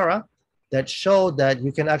Sugihara that showed that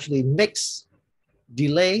you can actually mix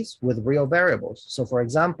delays with real variables. So for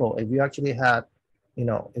example, if you actually had,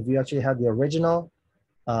 the original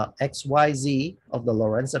XYZ of the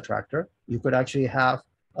Lorentz attractor, you could actually have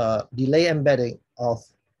a delay embedding of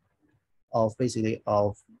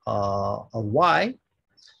Y,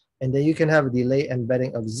 and then you can have a delay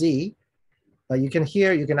embedding of Z. But you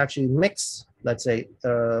can actually mix, let's say,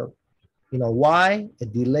 Y, a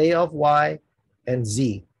delay of Y, and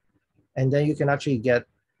Z. And then you can actually get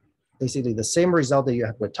basically the same result that you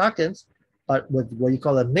have with tokens, but with what you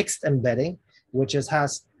call a mixed embedding, which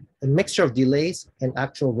has a mixture of delays and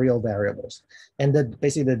actual real variables. And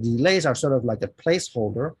basically the delays are sort of like a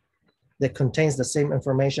placeholder that contains the same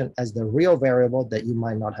information as the real variable that you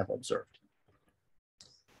might not have observed.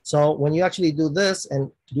 So when you actually do this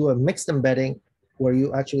and do a mixed embedding where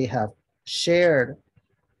you actually have shared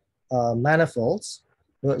manifolds,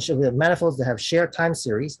 manifolds that have shared time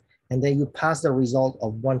series, and then you pass the result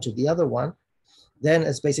of one to the other one, then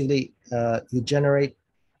it's basically, you generate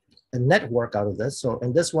a network out of this. So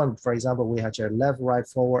in this one, for example, we have left, right,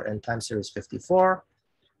 forward, and time series 54.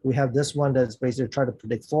 We have this one that's basically trying to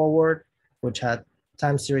predict forward, which had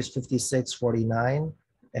time series 56, 49,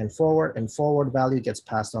 and forward value gets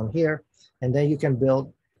passed on here. And then you can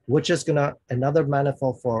build, which is another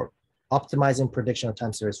manifold for optimizing prediction of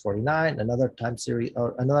time series 49, another time series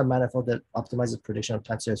or another manifold that optimizes prediction of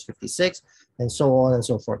time series 56, and so on and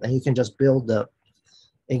so forth. And you can just build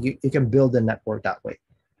you can build the network that way.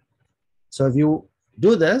 So if you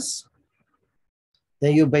do this,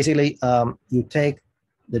 then you basically you take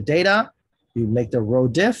the data, you make the row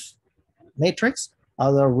diff matrix. Out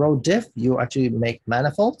of the row diff, you actually make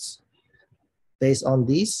manifolds based on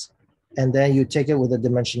these, and then you take it with a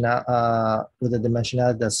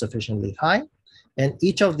dimensionality that's sufficiently high, and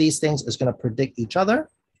each of these things is going to predict each other.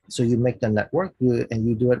 So you make the network, and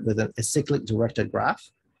you do it with an acyclic directed graph,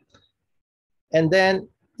 and then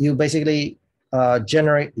you basically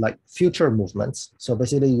generate like future movements. So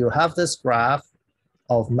basically, you have this graph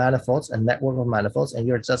of manifolds, a network of manifolds, and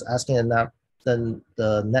you're just asking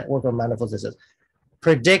the network of manifolds that says,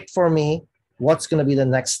 predict for me what's going to be the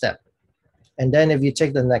next step. And then if you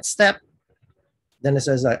take the next step, then it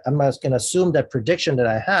says, I'm just going to assume that prediction that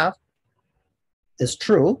I have is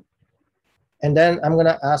true. And then I'm going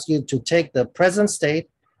to ask you to take the present state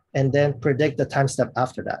and then predict the time step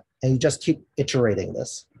after that. And you just keep iterating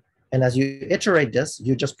this. And as you iterate this,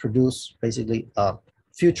 you just produce basically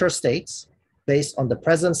future states based on the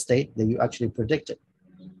present state that you actually predicted.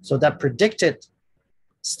 So that predicted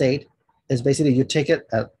state is basically you take it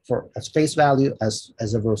as face value as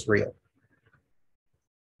if it was real.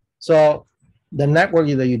 So the network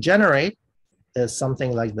that you generate is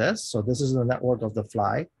something like this. So this is the network of the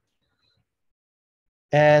fly.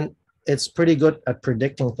 And it's pretty good at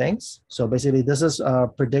predicting things. So basically this is a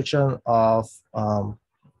prediction of,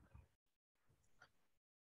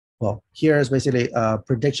 well, here is basically a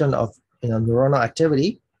prediction of neuronal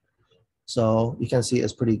activity. So you can see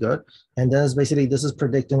it's pretty good. And then it's basically, this is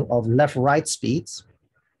predicting of left-right speeds.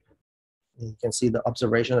 You can see the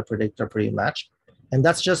observation and predictor pretty matched. And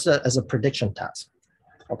that's just as a prediction task,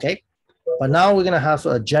 okay? But now we're gonna have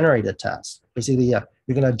a generated task. Basically, yeah,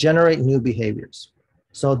 you're gonna generate new behaviors.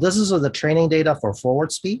 So this is the training data for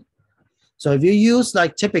forward speed. So if you use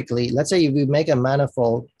like typically, let's say if you make a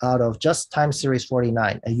manifold out of just time series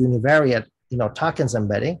 49, a univariate, Tokens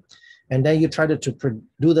embedding, and then you try to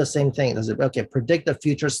do the same thing. Okay, predict the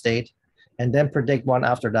future state, and then predict one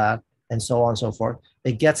after that, and so on and so forth.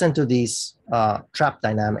 It gets into these trap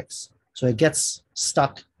dynamics. So it gets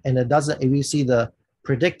stuck, and it doesn't. If you see the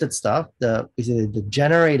predicted stuff, the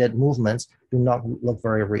generated movements do not look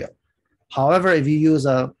very real. However, if you use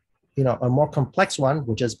a more complex one,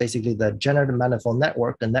 which is basically the generative manifold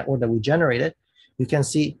network, the network that we generated, you can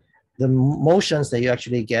see the motions that you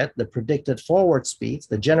actually get, the predicted forward speeds,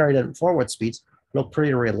 the generated forward speeds look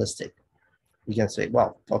pretty realistic. You can say,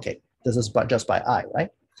 well, okay, this is just by eye, right?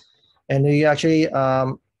 And you actually,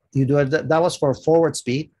 you do it, that was for forward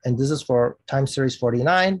speed, and this is for time series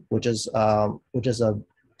 49, which is a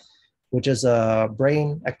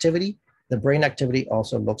brain activity. The brain activity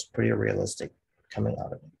also looks pretty realistic coming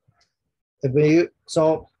out of it.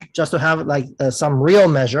 So just to have like some real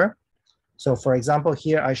measure. So for example,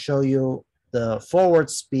 here I show you the forward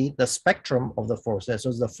speed, the spectrum of the forward speed. So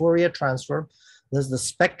it's the Fourier transform. This is the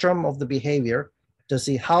spectrum of the behavior to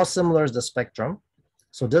see how similar is the spectrum.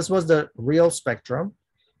 So this was the real spectrum.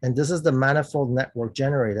 And this is the manifold network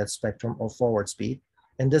generated spectrum of forward speed.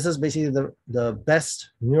 And this is basically the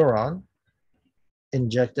best neuron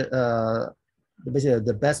injected, basically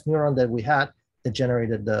the best neuron that we had that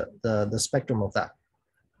generated the spectrum of that.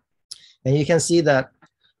 And you can see that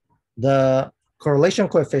the correlation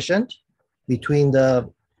coefficient between what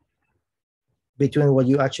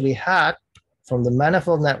you actually had from the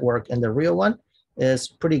manifold network and the real one is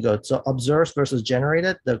pretty good. So observed versus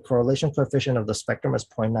generated, the correlation coefficient of the spectrum is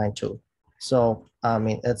 0.92. So I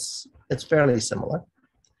mean, it's fairly similar.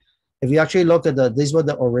 If you actually look at these were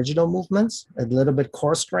the original movements, a little bit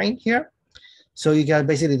coarse-grained here. So you got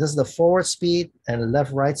basically, this is the forward speed and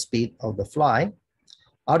left-right speed of the fly.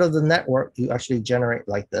 Out of the network, you actually generate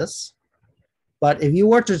like this. But if you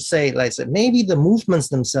were to say, like I said, maybe the movements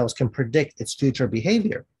themselves can predict its future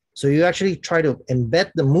behavior. So you actually try to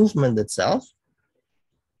embed the movement itself,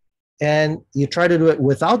 and you try to do it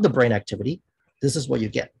without the brain activity. This is what you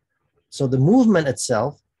get. So the movement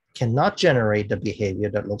itself cannot generate the behavior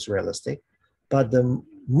that looks realistic, but the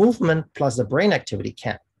movement plus the brain activity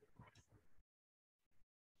can.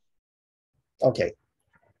 Okay,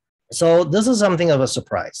 so this is something of a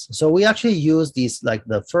surprise. So we actually use these, like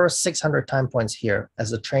the first 600 time points here as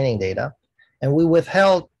the training data, and we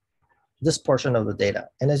withheld this portion of the data.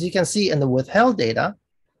 And as you can see in the withheld data,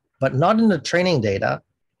 but not in the training data,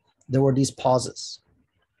 there were these pauses.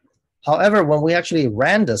 However, when we actually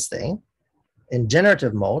ran this thing in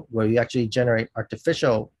generative mode, where you actually generate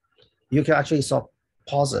artificial, you can actually saw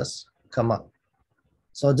pauses come up.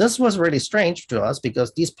 So this was really strange to us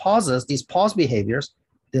because these pause behaviors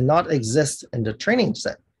did not exist in the training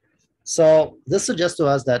set. So this suggests to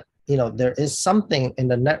us that, you know, there is something in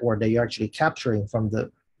the network that you're actually capturing from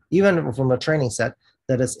even from a training set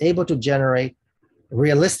that is able to generate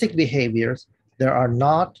realistic behaviors that are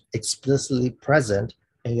not explicitly present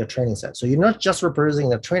in your training set. So you're not just reproducing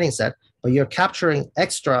the training set, but you're capturing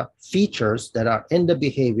extra features that are in the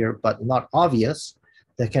behavior but not obvious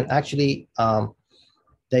that can actually that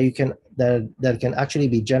can actually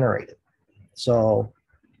be generated. So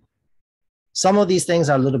some of these things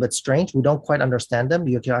are a little bit strange. We don't quite understand them.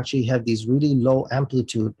 You can actually have these really low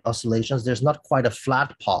amplitude oscillations. There's not quite a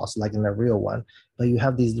flat pause like in a real one, but you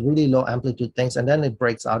have these really low amplitude things, and then it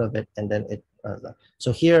breaks out of it, and then it.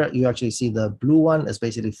 So here you actually see the blue one is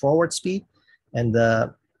basically forward speed, and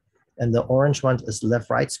the orange one is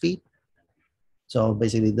left-right speed. So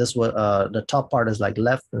basically this was the top part is like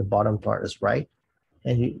left, and the bottom part is right,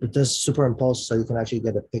 and it is superimposed, so you can actually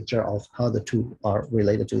get a picture of how the two are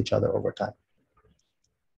related to each other over time.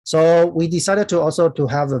 So we decided to also to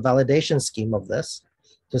have a validation scheme of this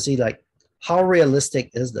to see like how realistic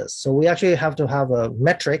is this. So we actually have to have a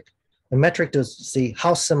metric to see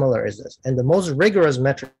how similar is this. And the most rigorous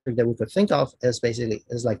metric that we could think of is basically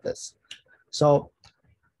like this. So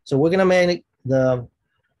we're gonna make the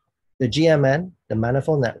GMN, the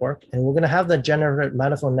manifold network, and we're gonna have the generated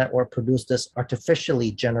manifold network produce this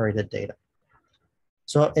artificially generated data.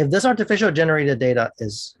 So if this artificial generated data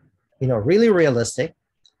is, you know, really realistic,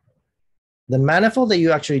 the manifold that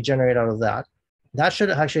you actually generate out of that should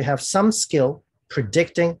actually have some skill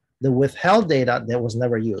predicting the withheld data that was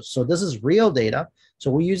never used. So this is real data.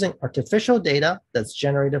 So we're using artificial data that's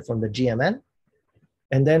generated from the GMN,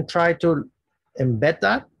 and then try to embed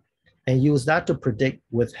that and use that to predict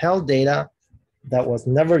withheld data that was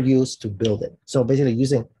never used to build it. So basically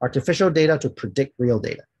using artificial data to predict real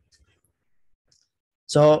data.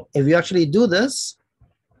 So if you actually do this,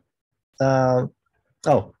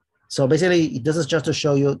 so basically, this is just to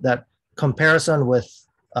show you that comparison with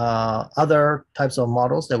other types of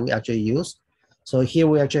models that we actually use. So here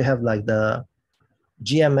we actually have like the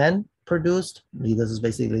GMN produced. This is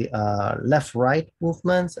basically left-right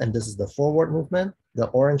movements, and this is the forward movement. The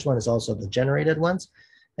orange one is also the generated ones.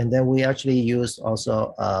 And then we actually used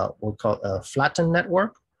also what's called a flattened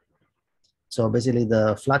network. So basically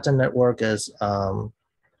the flattened network is,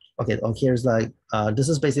 okay, here's like, this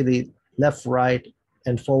is basically left, right,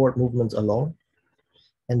 and forward movements alone.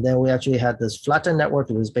 And then we actually had this flattened network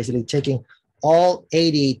that was basically taking all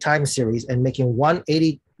 80 time series and making one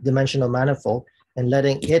 80-dimensional manifold and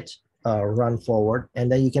letting it run forward.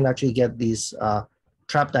 And then you can actually get these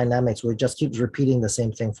trap dynamics where it just keeps repeating the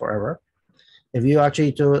same thing forever. If you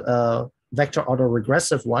actually do a vector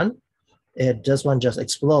autoregressive one, this one just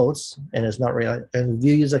explodes and it's not real. And if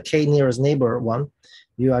you use a k nearest neighbor one,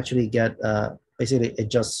 you actually get, basically it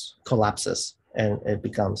just collapses and it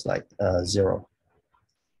becomes like 0.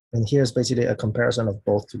 And here's basically a comparison of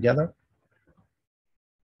both together.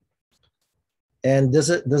 And this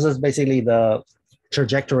is basically the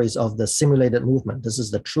trajectories of the simulated movement. This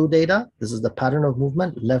is the true data. This is the pattern of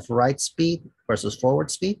movement, left-right speed versus forward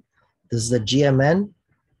speed. This is the GMN,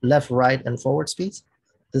 left, right, and forward speeds.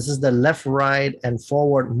 This is the left, right, and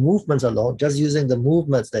forward movements alone, just using the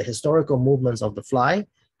movements, the historical movements of the fly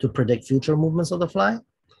to predict future movements of the fly.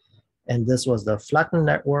 And this was the flattened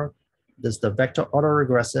network. This is the vector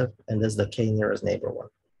autoregressive, and this is the k nearest neighbor one.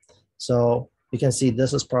 So you can see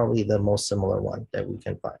this is probably the most similar one that we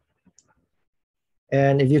can find.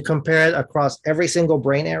 And if you compare it across every single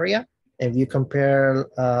brain area, if you compare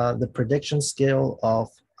the prediction skill of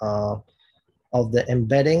the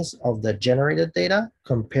embeddings of the generated data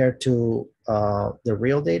compared to the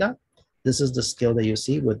real data, this is the skill that you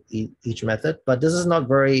see with each method. But this is not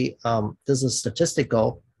very, this is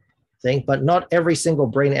statistical thing, but not every single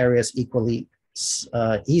brain area is equally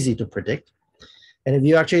easy to predict. And if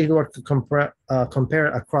you actually were to compare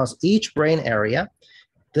across each brain area,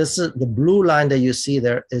 this is the blue line that you see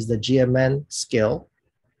there is the GMN skill.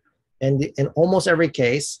 And in almost every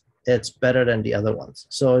case, it's better than the other ones.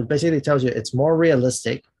 So it basically tells you it's more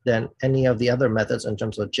realistic than any of the other methods in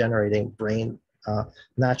terms of generating brain,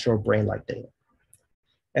 natural brain-like data.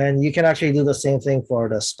 And you can actually do the same thing for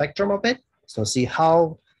the spectrum of it. So see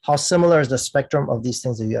how similar is the spectrum of these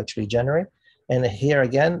things that you actually generate. And here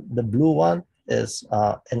again, the blue one is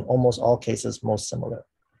in almost all cases most similar.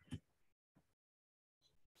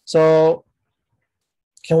 So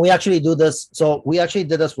can we actually do this? So we actually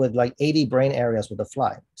did this with like 80 brain areas with the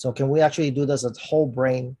fly. So can we actually do this as whole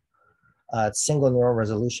brain single neural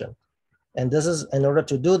resolution? And this is, in order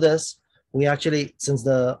to do this, we actually, since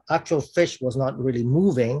the actual fish was not really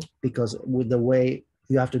moving, because with the way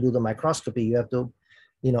you have to do the microscopy, you have to,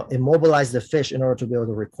 immobilize the fish in order to be able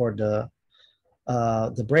to record the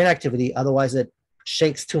brain activity. Otherwise, it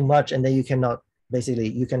shakes too much, and then you cannot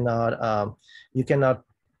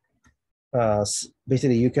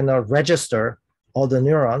register all the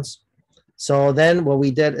neurons. So then what we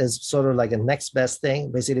did is sort of like a next best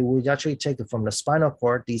thing. Basically, we actually take it from the spinal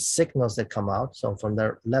cord, these signals that come out. So from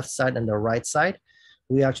the left side and the right side,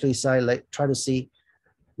 we actually try to see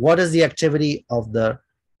what is the activity of the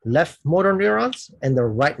left motor neurons and the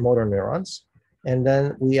right motor neurons. And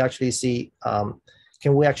then we actually see,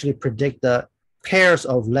 can we actually predict the pairs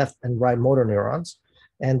of left and right motor neurons?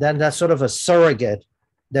 And then that's sort of a surrogate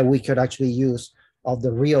that we could actually use of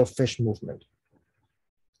the real fish movement.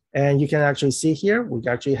 And you can actually see here, we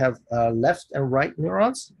actually have left and right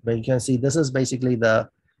neurons, but you can see this is basically the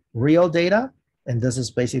real data, and this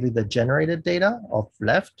is basically the generated data of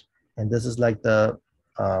left, and this is like the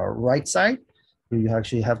right side. You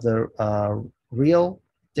actually have the real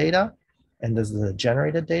data, and this is the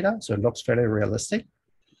generated data, so it looks fairly realistic.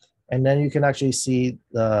 And then you can actually see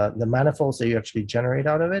the manifolds that you actually generate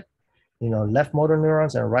out of it. Left motor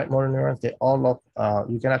neurons and right motor neurons, they all look,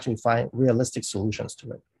 you can actually find realistic solutions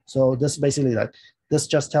to it. So this basically, this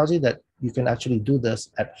just tells you that you can actually do this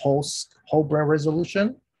at whole brain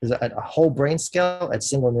resolution, is at a whole brain scale at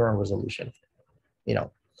single neuron resolution.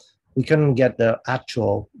 We couldn't get the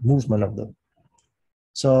actual movement of them.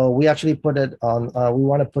 So we actually put it on, we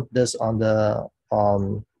want to put this on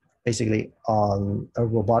basically on a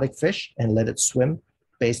robotic fish and let it swim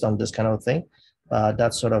based on this kind of thing.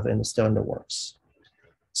 That's sort of still in the works.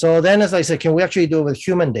 So then, as I said, can we actually do it with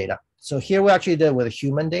human data? So here we actually did it with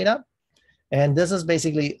human data. And this is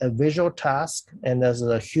basically a visual task. And there's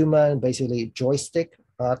a human, basically joystick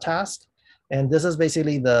task. And this is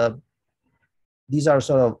basically these are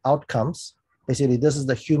sort of outcomes. Basically, this is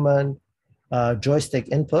the human joystick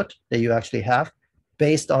input that you actually have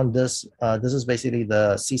based on this. This is basically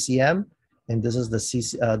the CCM, and this is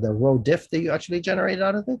the row diff that you actually generate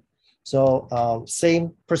out of it. So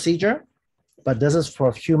same procedure, but this is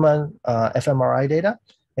for human fMRI data.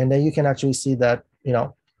 And then you can actually see that,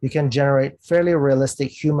 you can generate fairly realistic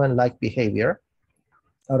human-like behavior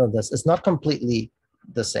out of this. It's not completely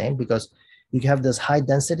the same because you have this high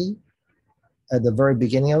density at the very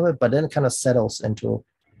beginning of it, but then it kind of settles into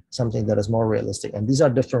something that is more realistic. And these are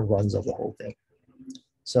different runs of the whole thing.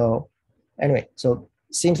 So anyway, so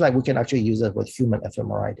it seems like we can actually use it with human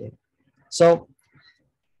fMRI data. So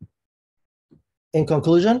in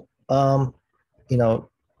conclusion,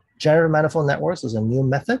 generative manifold networks is a new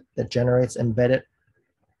method that generates embedded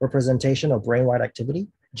representation of brain-wide activity.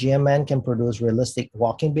 GMN can produce realistic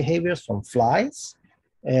walking behaviors from flies,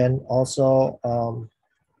 and also,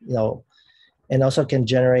 and also can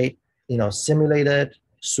generate, simulated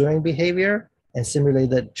swimming behavior and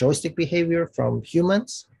simulated joystick behavior from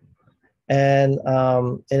humans, and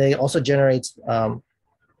it also generates,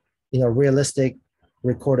 realistic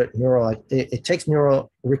recorded neural. It takes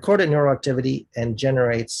recorded neural activity and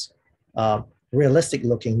generates realistic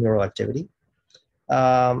looking neural activity.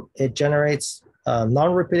 It generates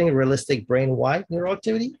non-repeating realistic brain-wide neural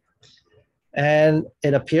activity. And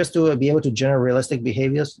it appears to be able to generate realistic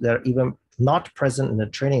behaviors that are even not present in the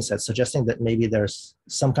training set, suggesting that maybe there's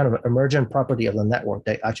some kind of emergent property of the network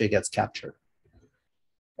that actually gets captured.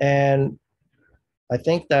 And I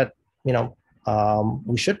think that,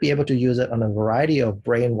 we should be able to use it on a variety of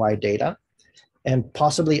brain-wide data, and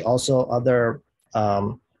possibly also other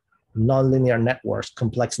nonlinear networks,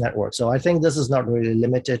 complex networks. So I think this is not really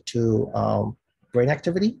limited to brain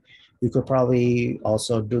activity. You could probably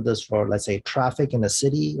also do this for, let's say, traffic in a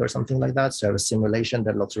city or something like that. So have a simulation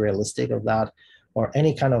that looks realistic of that, or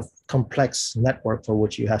any kind of complex network for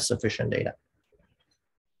which you have sufficient data.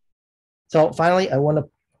 So finally, I want to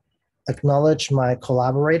acknowledge my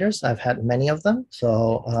collaborators. I've had many of them.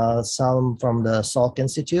 So some from the Salk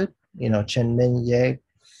Institute, Chen Min Ye.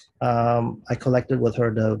 I collected with her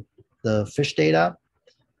the fish data.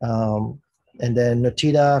 And then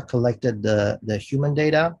Notita collected the human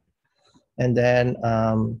data. And then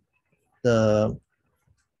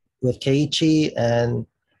with Keiichi and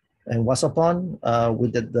Wasapon, we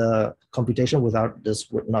did the computation. Without this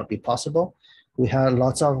would not be possible. We had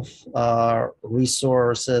lots of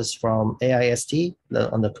resources from AIST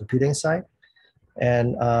on the computing side.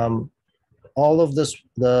 And all of this,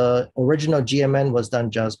 the original GMN was done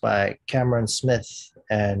just by Cameron Smith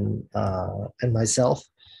and myself,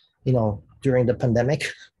 during the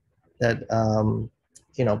pandemic. That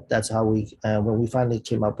that's how when we finally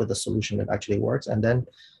came up with a solution that actually works. And then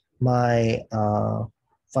my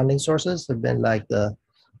funding sources have been like the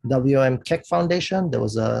WM Keck Foundation. There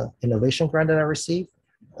was a innovation grant that I received,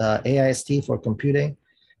 AIST for computing,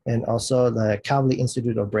 and also the Causality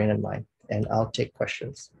Institute of Brain and Mind. And I'll take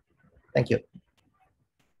questions. Thank you.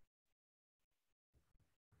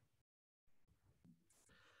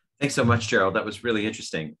 Thanks so much, Gerald. That was really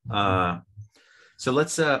interesting. So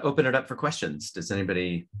let's open it up for questions. Does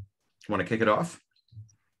anybody want to kick it off?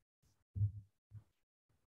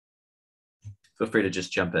 Feel free to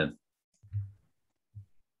just jump in.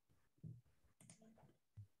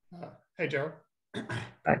 Hey, Gerald.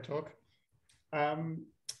 Great talk. I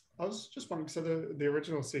was just wondering, so the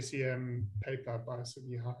original CCM paper by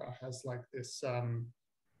Sugihara has like this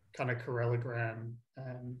kind of correlogram,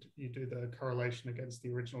 and you do the correlation against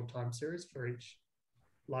the original time series for each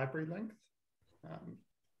library length.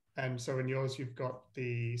 And so in yours, you've got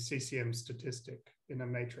the CCM statistic in a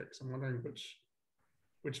matrix. I'm wondering which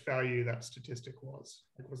value that statistic was.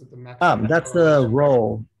 Like, was it the maximum? That's the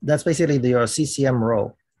row. That's basically your CCM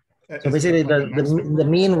row. So basically the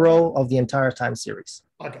mean row of the entire time series.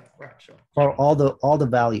 Okay, right, sure. For all the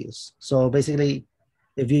values. So basically,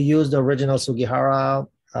 if you use the original Sugihara,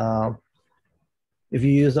 thing,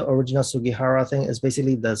 it's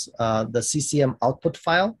basically this the CCM output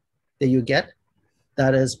file that you get.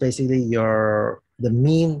 That is basically the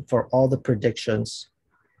mean for all the predictions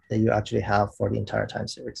that you actually have for the entire time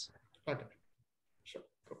series. Okay, sure,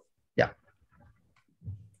 cool. Yeah.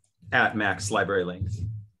 At max library length.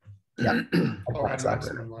 Yeah. At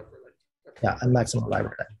maximum library length. Okay. Yeah, at maximum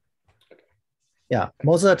library length. Okay. Yeah,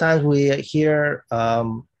 most of the times we hear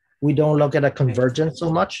we don't look at a convergence so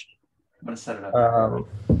much. I'm gonna set it up.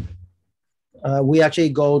 We actually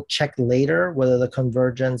go check later whether the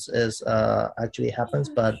convergence is actually happens,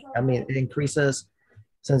 but I mean it increases,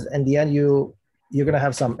 since in the end you're gonna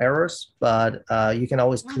have some errors, but you can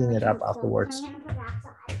always clean it up afterwards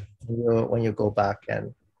when you go back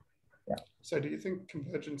and yeah. So do you think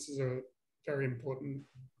convergence is a very important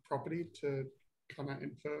property to kind of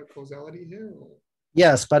infer causality here? Or?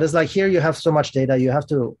 Yes, but it's like here you have so much data, you have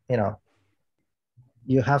to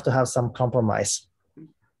have some compromise.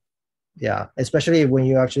 Yeah, especially when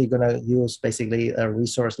you're actually going to use basically a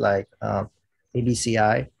resource like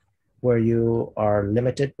ABCI, where you are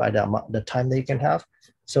limited by the time that you can have.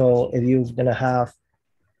 So if you're going to have,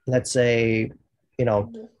 let's say,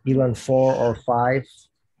 even 4 or 5,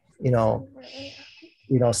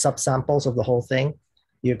 subsamples of the whole thing,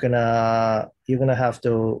 you're gonna have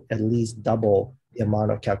to at least double the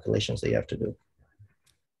amount of calculations that you have to do.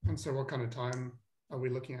 And so what kind of time are we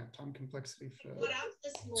looking at, time complexity for?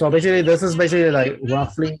 So basically, this is basically like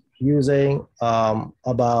roughly using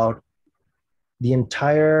about the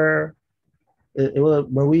entire,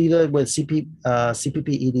 when we did with CPP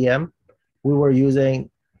EDM, we were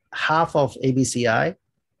using half of ABCI,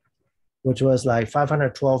 which was like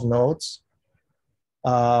 512 nodes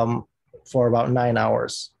for about 9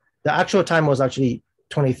 hours. The actual time was actually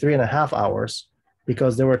 23.5 hours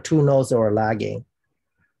because there were 2 nodes that were lagging.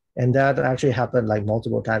 And that actually happened like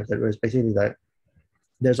multiple times. It was basically that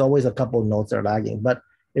there's always a couple of nodes that are lagging. But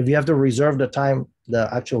if you have to reserve the time, the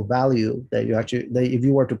actual value that you actually, if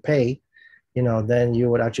you were to pay, then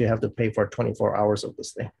you would actually have to pay for 24 hours of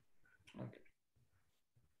this thing. Okay.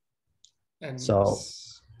 And so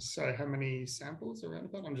how many samples around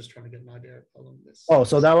about? I'm just trying to get an idea of how long this. Oh,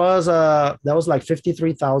 so that was like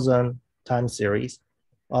 53,000 time series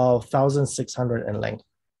of 1,600 in length.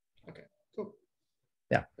 Okay, cool.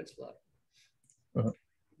 Yeah. Thanks for that. Uh-huh.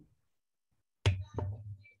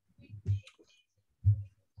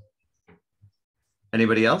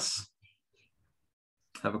 Anybody else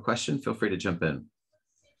have a question? Feel free to jump in.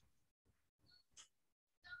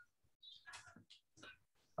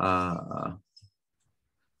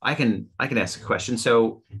 I can ask a question.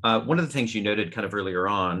 So one of the things you noted kind of earlier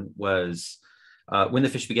on was when the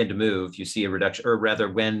fish began to move, you see a reduction, or rather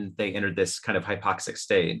when they entered this kind of hypoxic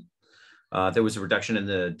state, there was a reduction in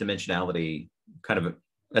the dimensionality kind of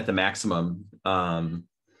at the maximum.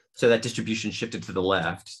 So that distribution shifted to the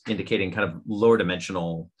left, indicating kind of lower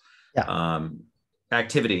dimensional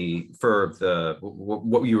activity for the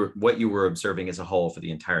what you were observing as a whole for the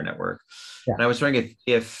entire network. Yeah. And I was wondering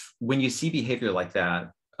if when you see behavior like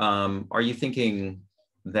that, are you thinking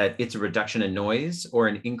that it's a reduction in noise or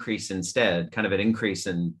an increase instead, kind of an increase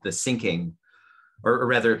in the syncing, or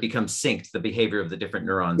rather it becomes synced, the behavior of the different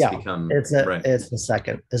neurons become right. It's the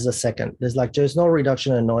second. There's no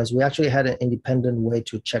reduction in noise. We actually had an independent way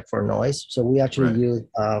to check for noise. So we actually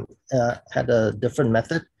had a different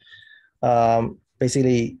method,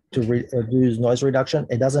 basically to reduce noise reduction.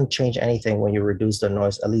 It doesn't change anything when you reduce the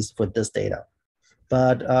noise, at least for this data.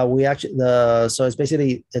 but we actually, so it's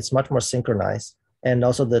basically, it's much more synchronized. And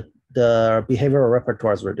also the behavioral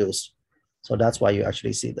repertoire is reduced. So that's why you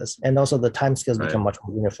actually see this. And also the time scales become much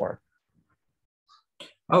more uniform.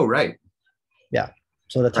 Oh, right. Yeah.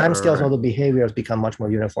 So the time scales of the behaviors become much more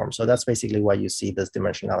uniform. So that's basically why you see this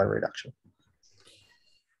dimensionality reduction.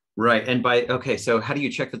 Right. And so how do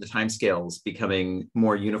you check for the time scales becoming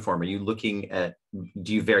more uniform? Are you looking at,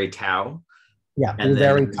 do you vary tau? Yeah, we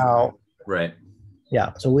vary tau. Right.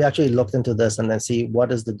 Yeah. So we actually looked into this and then see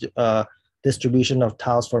what is the distribution of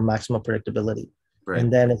taus for maximum predictability. Right.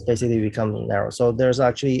 And then it's basically becomes narrow. So there's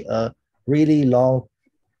actually a really long,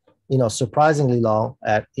 surprisingly long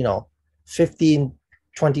at, 15,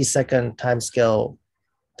 20-second time scale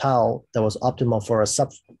tau that was optimal for a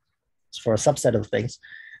subset of things.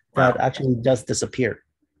 That actually just disappeared.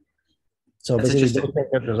 So that's basically those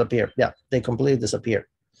things disappear. Yeah, they completely disappear.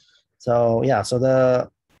 So yeah, so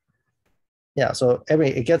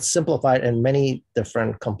it gets simplified in many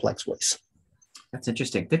different complex ways. That's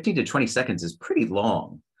interesting. 15 to 20 seconds is pretty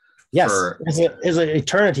long. Yes, it's an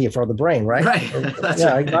eternity for the brain, right? Right.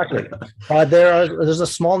 Yeah, exactly. There's a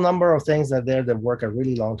small number of things that work at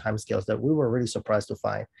really long time scales that we were really surprised to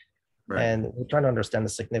find. Right. And we're trying to understand the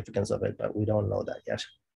significance of it, but we don't know that yet.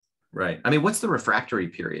 Right. I mean, what's the refractory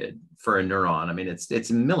period for a neuron? I mean, it's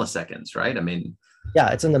milliseconds, right? I mean,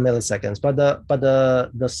 yeah, it's in the milliseconds, but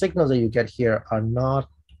the signals that you get here are not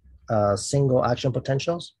single action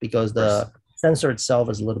potentials because the sensor itself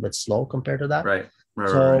is a little bit slow compared to that. Right.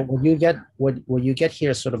 So what you get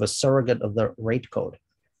here is sort of a surrogate of the rate code.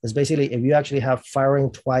 It's basically if you actually have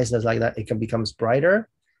firing twice as like that, it becomes brighter,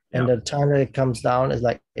 and the time that it comes down is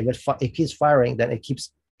like if it keeps firing, then it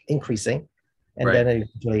keeps increasing. And then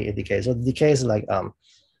it decays. So the decay is like,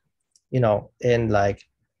 in like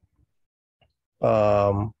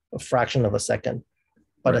a fraction of a second.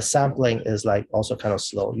 But a sampling is like also kind of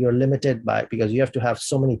slow. You're limited because you have to have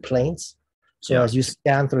so many planes. So as you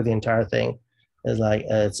scan through the entire thing, it's like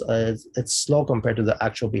it's slow compared to the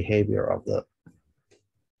actual behavior of the.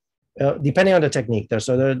 Depending on the technique, there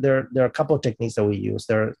are a couple of techniques that we use.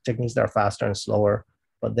 There are techniques that are faster and slower.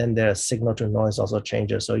 But then their signal to noise also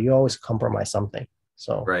changes. So you always compromise something.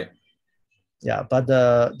 So yeah, but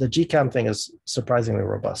the GCAM thing is surprisingly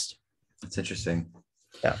robust. That's interesting.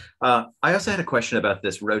 Yeah. I also had a question about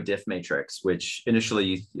this rho diff matrix, which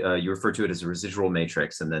initially you refer to it as a residual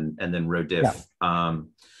matrix, and then rho diff,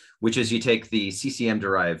 which is you take the CCM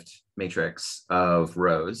derived matrix of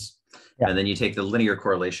rows, and then you take the linear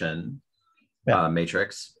correlation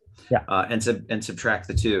matrix, and subtract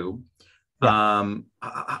the two. I'm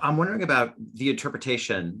wondering about the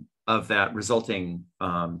interpretation of that resulting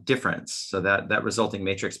difference, so that resulting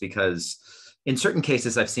matrix, because in certain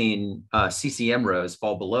cases I've seen CCM rows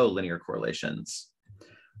fall below linear correlations.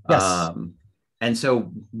 Yes. And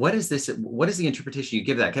so what is the interpretation you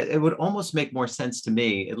give that? It would almost make more sense to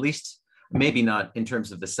me, at least maybe not in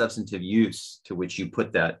terms of the substantive use to which you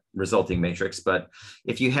put that resulting matrix, but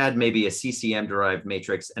if you had maybe a CCM derived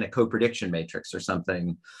matrix and a co-prediction matrix or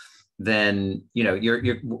something, then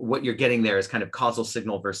what you're getting there is kind of causal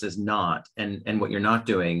signal versus not, and what you're not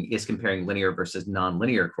doing is comparing linear versus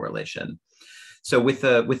non-linear correlation. So with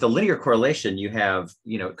the linear correlation, you have,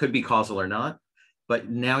 it could be causal or not, but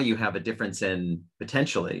now you have a difference in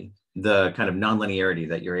potentially the kind of non-linearity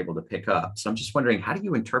that you're able to pick up. So I'm just wondering, how do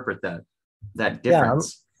you interpret that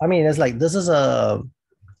difference? Yeah, I mean, it's like this is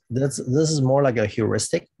more like a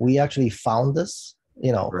heuristic. We actually found this.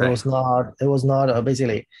 It was not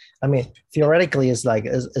basically, I mean, theoretically it's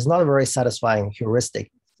not a very satisfying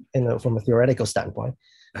heuristic from a theoretical standpoint.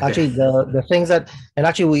 Okay. Actually, the things that, and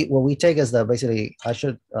actually what we take is basically, I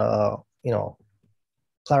should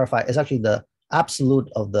clarify, is actually the absolute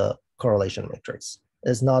of the correlation matrix.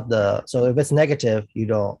 It's not so if it's negative, you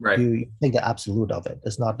don't, you take the absolute of it.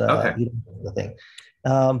 It's not the thing.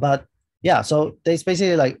 But yeah, so there's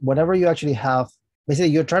basically like whenever you actually have,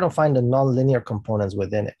 basically, you're trying to find the nonlinear components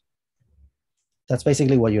within it. That's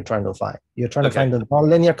basically what you're trying to find. You're trying to find the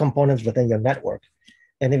nonlinear components within your network.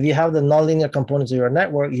 And if you have the nonlinear components of your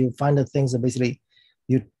network, you find the things that basically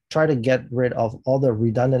you try to get rid of all the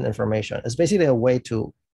redundant information. It's basically a way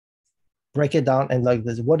to break it down and like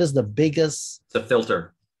this. What is the biggest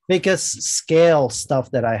scale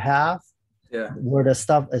stuff that I have? Yeah. Where the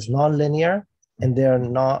stuff is nonlinear and they're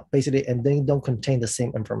not basically, and they don't contain the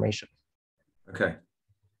same information. Okay.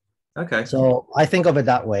 So I think of it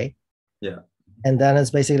that way. Yeah. And then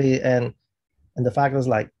it's basically, and the fact is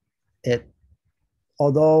like it,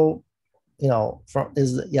 although, we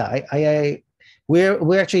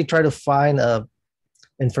actually try to find a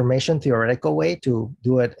information theoretical way to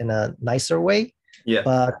do it in a nicer way. Yeah.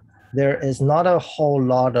 But there is not a whole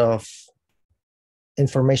lot of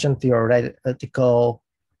information theoretical,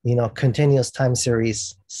 continuous time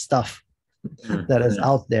series stuff that is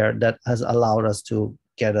out there that has allowed us to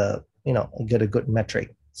get a good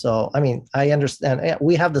metric. So, I mean, I understand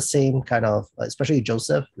we have the same kind of, especially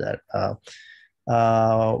Joseph, that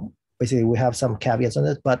basically we have some caveats on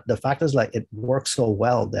it, but the fact is like it works so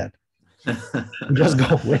well that you just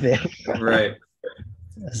go with it. Right.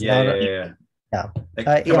 Yeah. Come up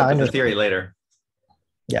with the theory later.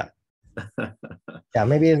 Yeah. Yeah,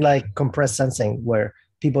 maybe it's like compressed sensing where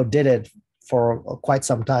people did it for quite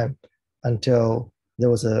some time until there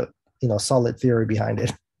was a solid theory behind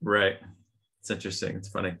it. Right. It's interesting. It's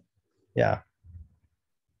funny. Yeah.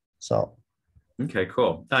 So. Okay,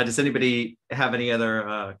 cool. Does anybody have any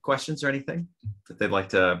other questions or anything that they'd like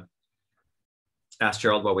to ask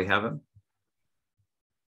Gerald while we have him?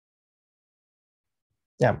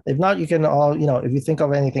 Yeah. If not, you can all, if you think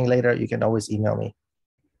of anything later, you can always email me.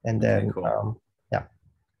 And then, okay, cool. Yeah.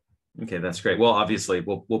 Okay, that's great. Well, obviously,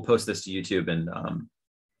 we'll post this to YouTube,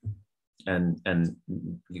 and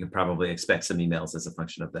you can probably expect some emails as a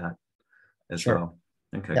function of that as well.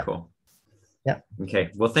 Okay, yeah. Cool. Yeah. Okay.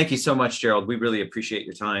 Well, thank you so much, Gerald. We really appreciate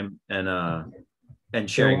your time and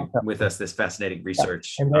sharing with us this fascinating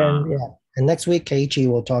research. Yeah. And then, and next week, Keiichi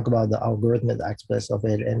will talk about the algorithmic aspects of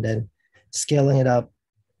it, and then scaling it up,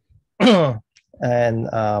 and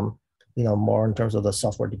more in terms of the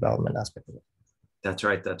software development aspect of it. That's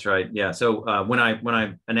right. That's right. Yeah. So when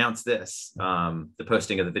I announce this, the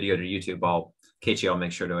posting of the video to YouTube, Keiichi, I'll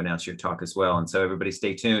make sure to announce your talk as well. And so everybody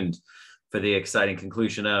stay tuned for the exciting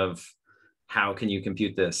conclusion of how can you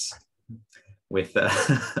compute this with, Thank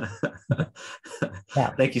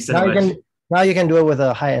you so much. Now you can do it with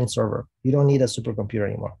a high-end server. You don't need a supercomputer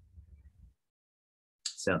anymore.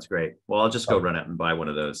 Sounds great. Well, I'll just go run out and buy one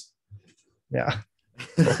of those. Yeah.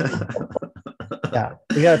 Yeah,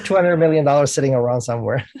 you got $200 million sitting around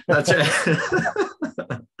somewhere. That's right.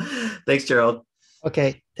 Thanks, Gerald.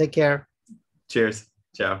 Okay, take care. Cheers.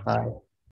 Ciao. Bye.